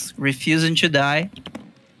is refusing to die.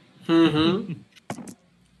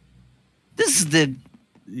 This is the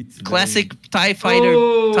classic TIE fighter,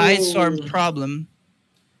 TIE Storm problem.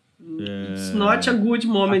 It's not a good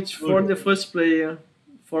moment for the first player,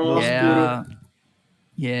 for Arturo.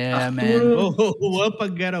 Yeah, Arturo. man. Oh, up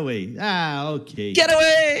and get away. Ah, okay. Get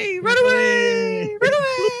away! Run away! Run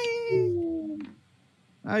away!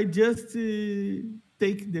 I just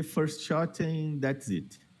take the first shot and that's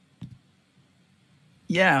it.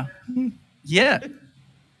 Yeah. Yeah.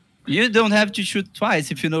 You don't have to shoot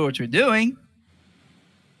twice if you know what you're doing.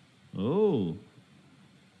 Oh.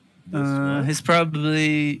 This one? He's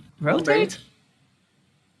probably rotate.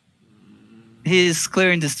 He's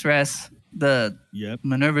clearing the stress. The Yep.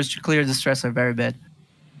 maneuvers to clear the stress are very bad.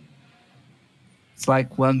 It's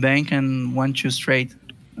like one bank and 1-2 straight.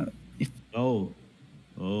 Oh.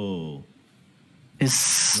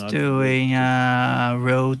 He's Not doing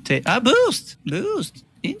rotate. Boost.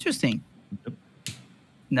 Interesting. Yep.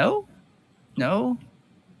 No. No.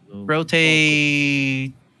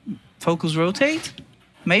 Rotate. Focus rotate.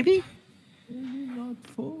 Maybe. Not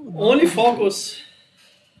full. Only focus.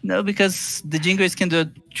 No, because the Jingoes can do a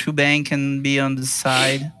 2 bank and be on the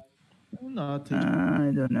side. Not.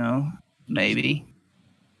 I don't know. Maybe.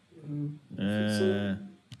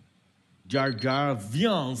 Jar Jar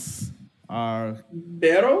Vians are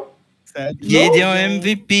Battle? set. Gideon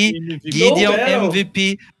MVP. Gideon battle.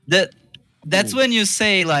 MVP. That's when you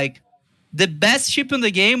say, like, the best ship in the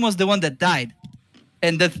game was the one that died.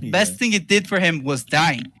 And the best thing it did for him was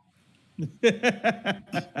dying.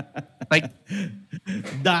 Like,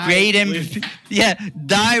 Die great with- MVP. Yeah,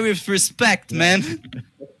 die with respect, man.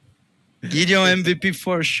 Gideon MVP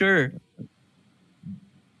for sure.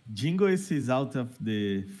 Jingo is out of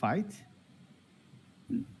the fight.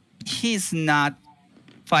 He's not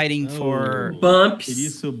fighting for Bumps. It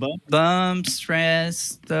is so bump. bump, stress,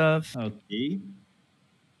 stuff. Okay.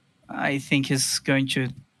 I think he's going to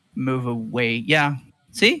move away. Yeah.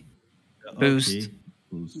 See? Boost. Okay.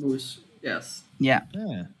 Boost. Boost. Yes. Yeah.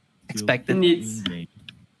 Yeah. Expected. Needs. In-game.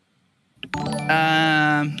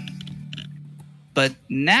 But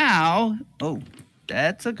now,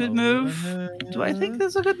 that's a good move. Do I think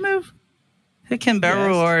that's a good move? He can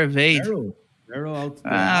barrel Yes. or evade. Barrel out.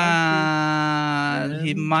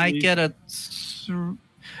 He might get a.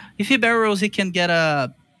 If he barrels, he can get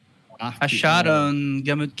a shot on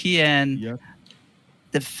Gamutki and Yep.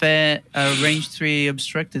 a range 3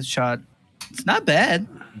 obstructed shot. It's not bad.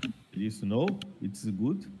 It is no. It's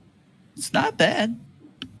good. It's not bad.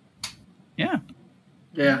 Yeah.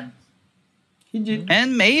 Yeah. He did.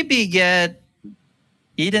 And maybe get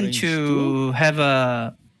Eden Range to have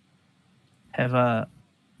a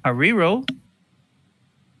reroll.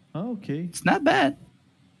 Okay. It's not bad.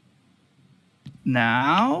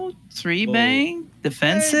 Now 3 bang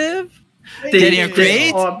defensive. Getting a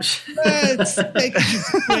crate. Let's take this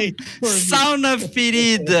crate for me. Sound of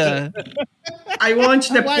ferida. I want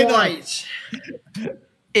the Why not? point.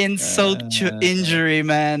 Insult to injury,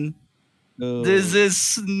 man. Oh. This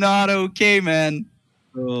is not okay, man.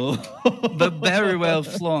 Oh. But very well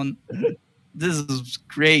flown. This is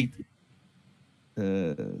great.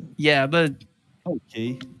 Yeah, but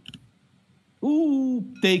Okay. Ooh,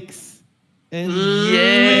 takes. And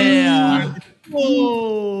yeah.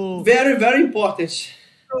 Oh, Very, very important.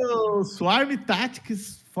 swarm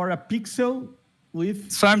tactics for a pixel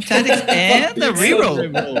with Swarm tactics and the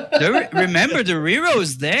reroll. reroll. Remember, the reroll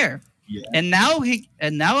is there. Yeah. And now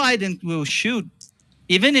Aiden will shoot,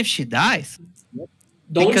 even if she dies. Yep.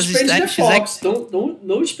 Don't Because spend the she's fox.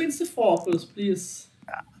 Don't spend the focus, please.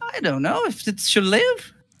 I don't know if it should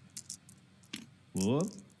live.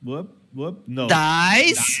 Whoop, whoop, whoop. No.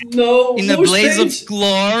 Dies No, in no a blaze spend. of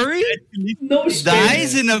glory. No spend.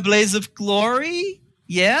 Dies in a blaze of glory.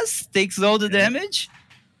 Yes, takes all the damage.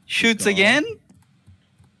 Shoots Go. again.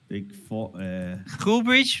 Take 4. Cool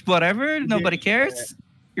breach, whatever. Nobody cares.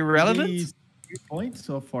 Irrelevant. 3 points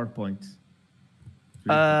or 4 points?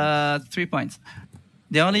 3 points.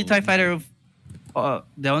 The only TIE fighter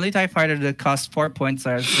that costs 4 points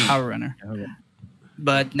is Power Runner. Okay.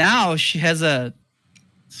 But now she has a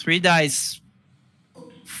 3 dice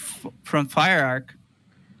from Fire Arc.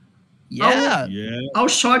 Yeah. Yeah. All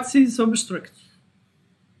shots is obstruct.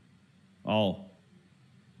 All.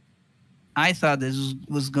 I thought this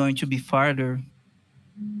was going to be farther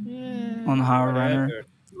on Power Runner.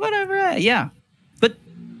 Whatever. Yeah. But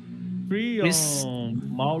 3 This- on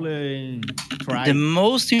Maule and Try. the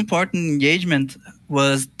most important engagement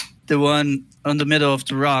was the one on the middle of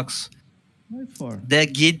the rocks. What for?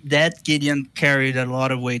 That Gideon carried a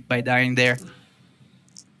lot of weight by dying there.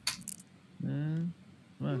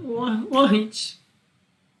 Well, One hit.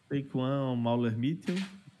 take 1 on Mauler Mittel.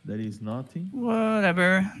 That is nothing.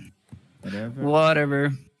 Whatever.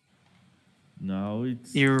 Whatever. Now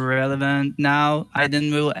it's Irrelevant. Now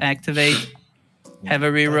Aiden will activate. Have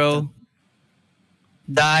a reroll.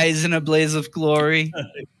 Dies in a blaze of glory.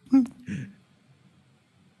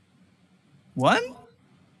 One?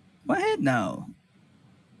 One hit? No.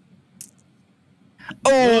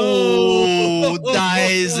 Oh,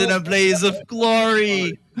 dies in a blaze of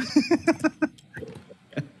glory.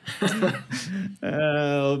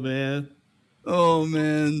 oh man. Oh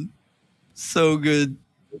man, so good.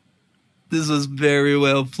 This was very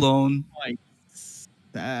well flown.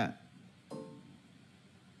 That.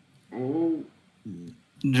 Oh.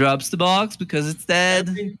 Drops the box because it's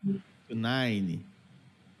dead. 9.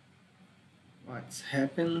 What's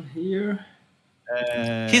happened here?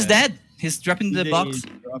 He's dead. He's dropping the box.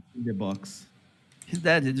 Dropping the box. He's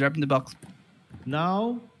dead. He's dropping the box.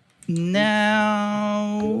 Now.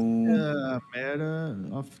 Now. Matter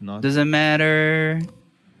of nothing. Doesn't matter.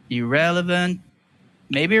 Irrelevant.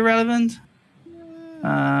 Maybe irrelevant.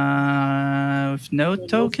 With no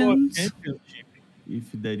tokens. Championship, if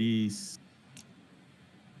there is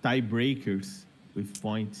tiebreakers with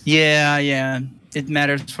points. Yeah. It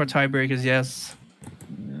matters for tiebreakers, yes.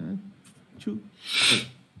 2.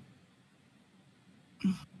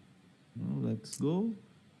 Well, let's go.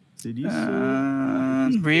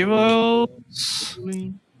 Rerolls.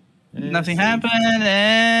 Nothing happened,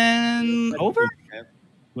 and over.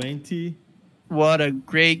 20. What a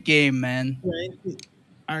great game, man. 20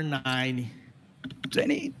 are 9.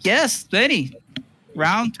 20. Yes, 20.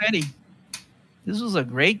 Round 20. This was a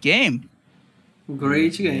great game.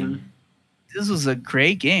 Great game. This was a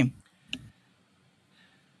great game.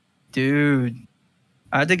 Dude.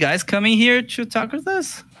 Are the guys coming here to talk with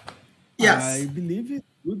us? Yes. I believe it's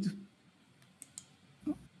good.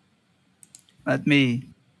 Let me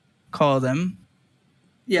call them.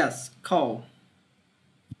 Yes. Call.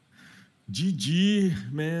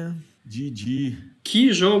 GG, man. GG.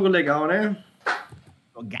 Que jogo legal, né?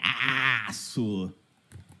 Jogaço.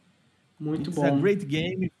 Muito It's bom. a great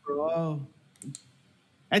game for all.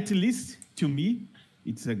 At least to me,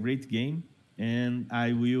 it's a great game. And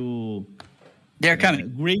I will... They're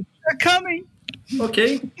coming. Great They're coming.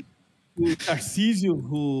 Ok. to Tarcísio,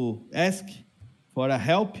 who asked for a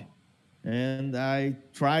help. And I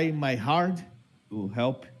try my hard to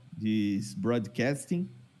help this broadcasting.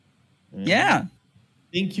 And Yeah.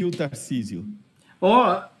 Thank you, Tarcísio.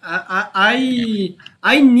 Oh,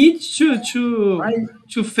 I need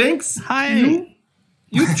to thanks Hi.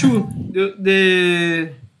 you too.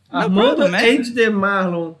 The No Armando problem, man. and the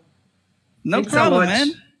Marlon. No Thanks a problem, lot.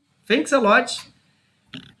 man. Thanks a lot.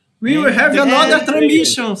 We And will have the another end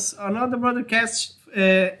transmissions, another broadcast.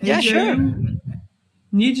 Yeah, and sure. you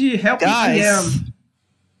need help Guys. again.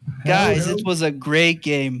 Guys, it was a great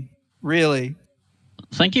game. Really.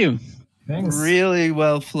 Thank you. Thanks. Really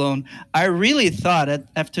well flown. I really thought that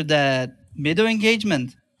after that middle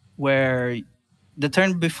engagement where the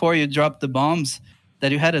turn before you dropped the bombs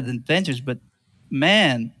that you had an advantage, but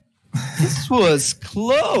man, this was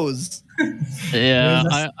close. Yeah,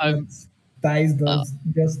 I Dice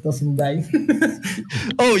just doesn't die.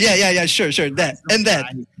 Oh yeah, sure. That and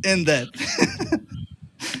that.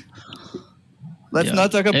 Let's Yeah.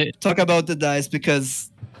 not talk about the dice because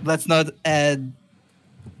let's not add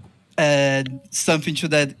something to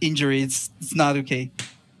that injury. It's not okay.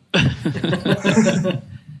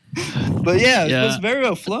 But yeah, it Yeah. was very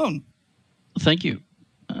well flown. thank you.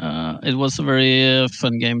 It was a very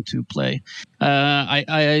fun game to play.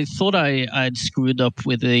 I thought I'd screwed up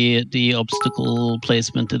with the obstacle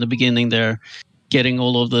placement in the beginning there, getting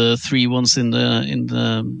all of the 3 ones in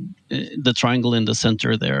the triangle in the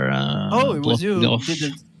center there. It was you. Did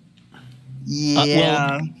it.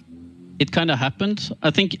 Yeah. Well, it kind of happened.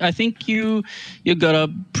 I think you got a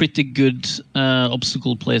pretty good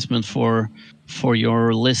obstacle placement for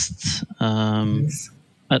your list. Yes.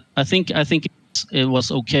 I think it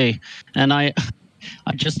was okay, and I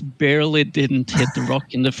just barely didn't hit the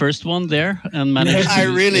rock in the first one there, and managed. I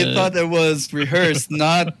really thought it was rehearsed,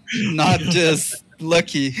 not just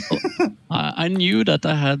lucky. I knew that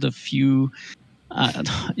I had a few.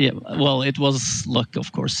 Yeah, well, it was luck,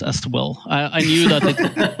 of course, as well. I knew that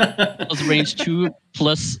it was range 2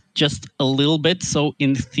 plus just a little bit. So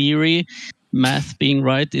in theory, math being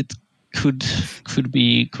right, it could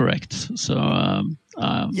be correct. So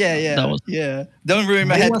that was Don't ruin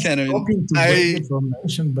my head canon. I was hoping to break the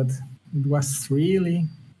formation, but it was really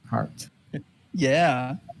hard.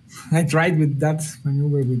 Yeah. I tried with that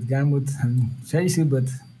maneuver with Gambit and Chasey, but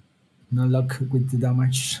no luck with the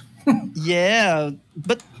damage. Yeah,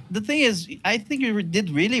 but the thing is, I think you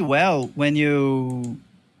did really well when you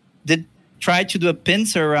did try to do a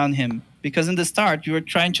pincer around him, because in the start you were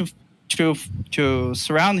trying to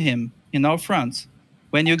surround him in all fronts.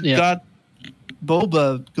 When you got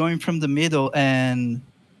Boba going from the middle and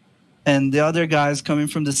the other guys coming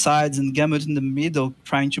from the sides and Gambit in the middle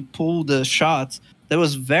trying to pull the shots, that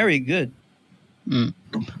was very good.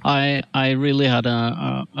 I really had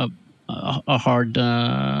a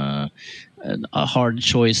hard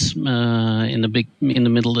choice in the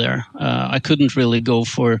middle there. I couldn't really go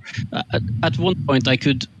for. At one point, I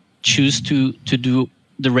could choose to do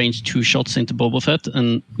the range 2 shots into Boba Fett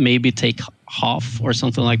and maybe take half or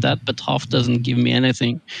something like that, but half doesn't give me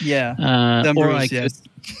anything. Yeah, or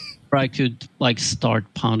I could like start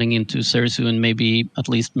pounding into Serisu and maybe at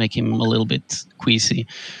least make him a little bit queasy.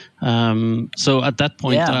 So at that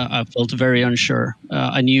point, I felt very unsure.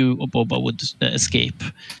 I knew Boba would escape,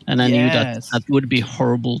 and I knew that would be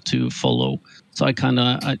horrible to follow. So I kind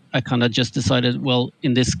of just decided, well,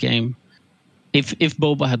 in this game, if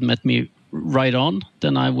Boba had met me right on,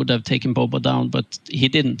 then I would have taken Boba down, but he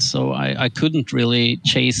didn't. So I couldn't really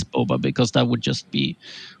chase Boba because that would just be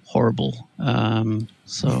horrible.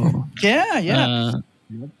 So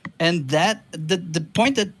and that the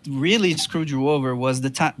point that really screwed you over was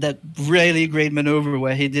that really great maneuver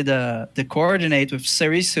where he did the coordinate with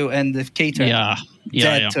Serisu and the Cater.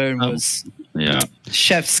 That turn was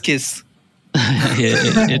chef's kiss.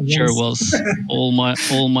 It sure was. All my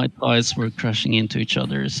ties were crashing into each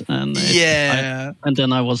other's, and and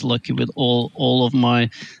then I was lucky with all of my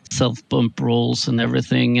self bump rolls and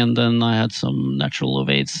everything, and then I had some natural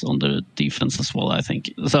evades on the defense as well, I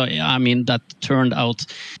think. So I mean that turned out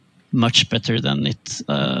much better than it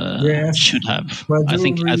should have. I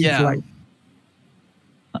think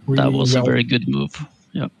that was a very good move.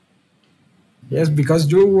 Yeah. Yes, because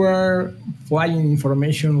you were flying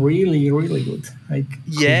information really, really good. Like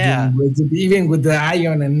even with the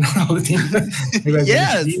ion and all the things.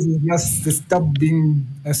 This is just to stop being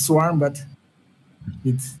a swarm, but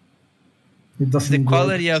it doesn't. The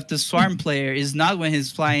quality of the swarm player is not when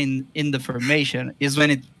he's flying in the formation; is when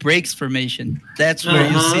it breaks formation. That's where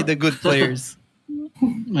you see the good players.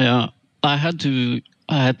 Yeah, I had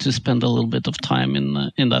to spend a little bit of time in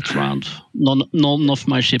that round. None of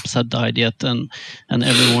my ships had died yet, and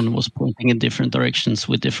everyone was pointing in different directions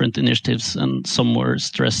with different initiatives, and some were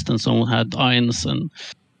stressed and some had ions, and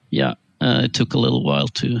it took a little while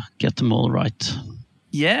to get them all right.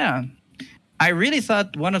 Yeah, I really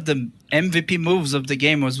thought one of the MVP moves of the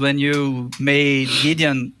game was when you made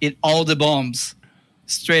Gideon hit all the bombs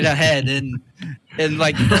straight ahead and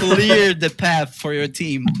like cleared the path for your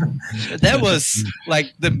team. That was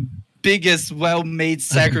like the biggest well-made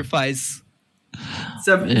sacrifice. It's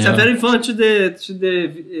a very fun to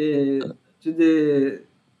the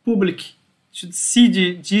public to see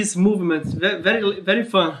these movements. Very very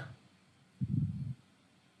fun.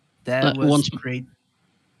 That was great.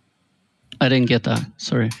 I didn't get that.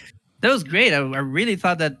 Sorry. That was great. I really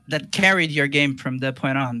thought that carried your game from that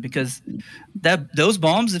point on, because those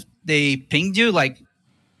bombs, if they pinged you, like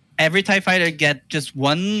every TIE fighter get just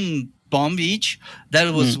one bomb each,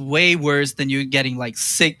 that was way worse than you getting like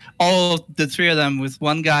all the 3 of them with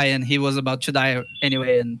one guy and he was about to die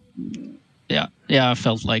anyway. And I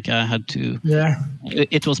felt like I had to. Yeah.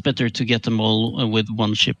 It was better to get them all with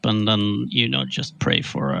one ship and then just pray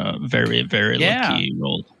for a very very lucky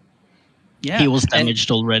roll. Yeah, he was damaged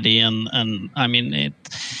already, and I mean it.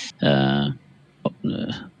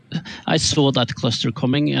 I saw that cluster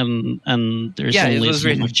coming, and there's only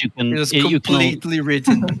so much you can. It was completely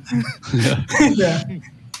written. Yeah.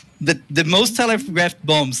 The most telegraphed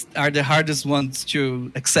bombs are the hardest ones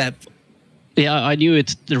to accept. Yeah, I knew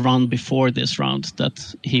it the round before this round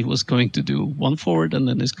that he was going to do one forward and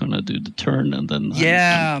then he's gonna do the turn and then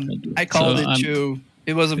I called it too.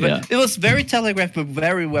 It was it was very telegraphed but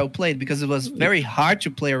very well played because it was very hard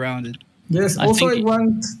to play around it. Yes, also I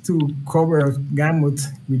want to cover Gamut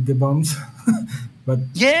with the bombs, but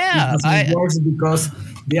yeah, it doesn't work because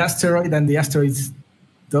the asteroid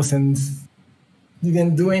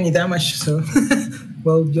didn't do any damage. So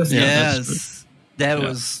well, just that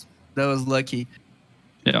was lucky.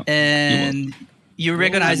 Yeah, and you're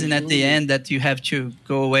recognizing at the end that you have to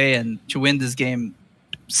go away and to win this game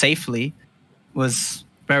safely was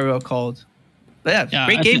very well called. But yeah,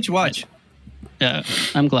 great game to watch. Yeah,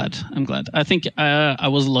 I'm glad. I think I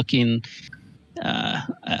was lucky in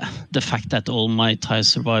the fact that all my ties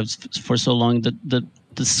survived for so long. The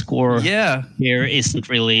score here isn't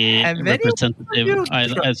really representative.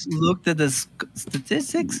 I looked at the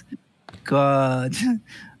statistics. God.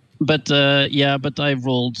 But I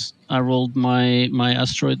rolled my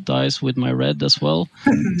asteroid dice with my red as well,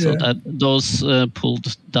 so that those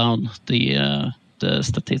pulled down the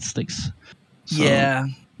statistics. So,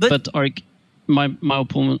 but my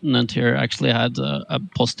opponent here actually had a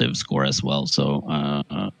positive score as well. So I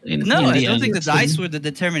don't think the dice were the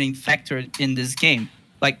determining factor in this game.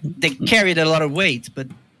 Like they carried a lot of weight, but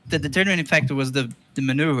the determining factor was the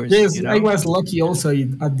maneuvers. Yes, I was lucky also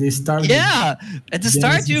at the start. Yeah, at the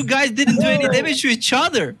start you guys didn't do any damage to each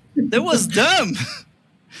other. That was dumb.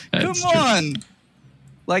 Come on.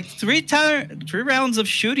 Like three rounds of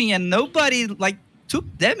shooting and nobody like took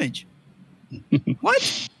damage.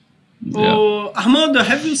 What? Oh, Armando,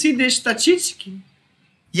 have you seen the statistic?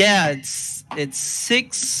 Yeah, it's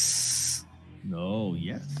 6. No,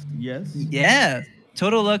 yes. Yeah,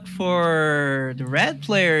 total luck for the red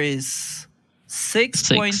player is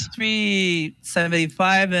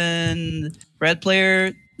 6.375 and red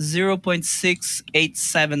player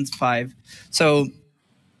 0.6875. So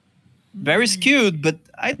very skewed, but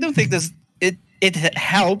I don't think it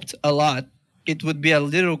helped a lot. It would be a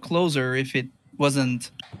little closer if it wasn't.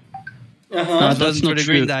 No, that's not the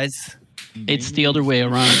true. green dice. It's the other way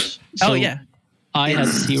around. So I had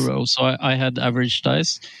 0, so I had average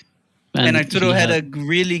dice. And Arturo had a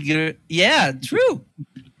really good. Yeah, true.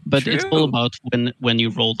 But it's all about when you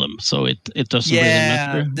roll them, so it doesn't really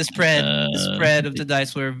matter. The spread of the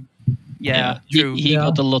dice were. True. He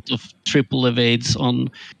got a lot of triple evades on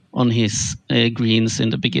his greens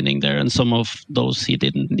in the beginning there, and some of those he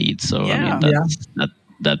didn't need. So I mean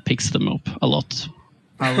that picks them up a lot.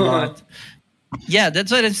 A lot. Yeah,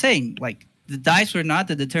 that's what I'm saying. Like the dice were not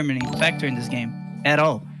the determining factor in this game at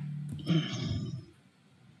all.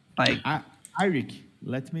 Like Eric,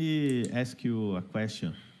 let me ask you a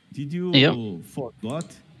question. Did you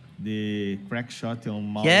forgot the crack shot on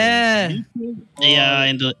Mao? Yeah.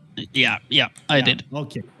 I did.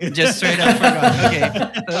 Okay. Just straight up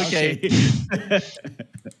forgot. Okay.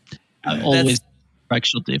 I always crack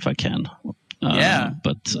shot if I can.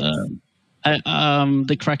 But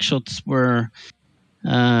the crack shots were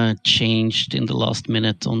changed in the last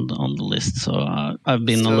minute on the list, so I've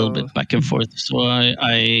been a little bit back and forth. So I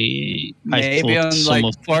maybe thought on some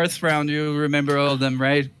like fourth round you remember all of them,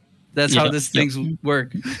 right? That's how these things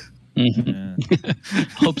work.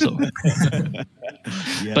 Hope so.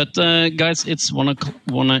 But guys, it's 1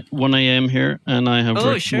 a.m. here, and I have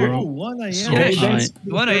work tomorrow. 1 a.m. So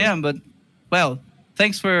 1 a.m. But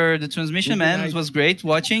thanks for the transmission, man. It was great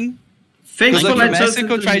watching. Thanks for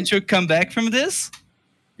Mexico trying to come back from this.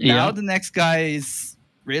 Yeah. Now the next guy is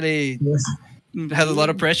really has a lot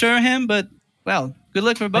of pressure on him, but good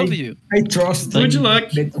luck for both of you. I trust. Good luck.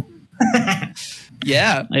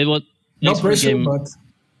 Yeah. No pressure, but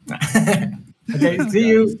okay. See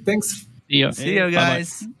you. Thanks. See you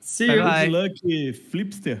guys. Bye-bye. See you. Bye. Good luck,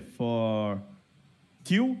 Flippster, for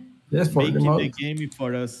still for making the game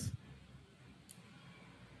for us.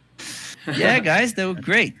 Yeah, guys, they were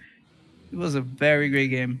great. It was a very great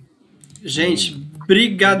game. Gente,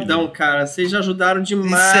 brigadão, cara. Vocês ajudaram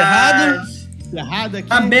demais. Encerrado aqui.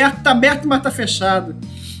 Tá aberto, mas tá fechado.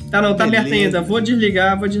 Tá aberto ainda. Vou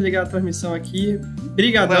desligar a transmissão aqui.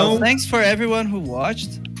 Brigadão. Well, thanks for everyone who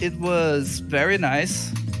watched. It was very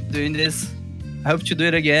nice doing this. I hope to do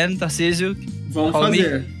it again, Tarcísio. Vamos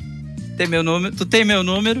fazer. Tu tem meu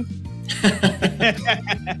número?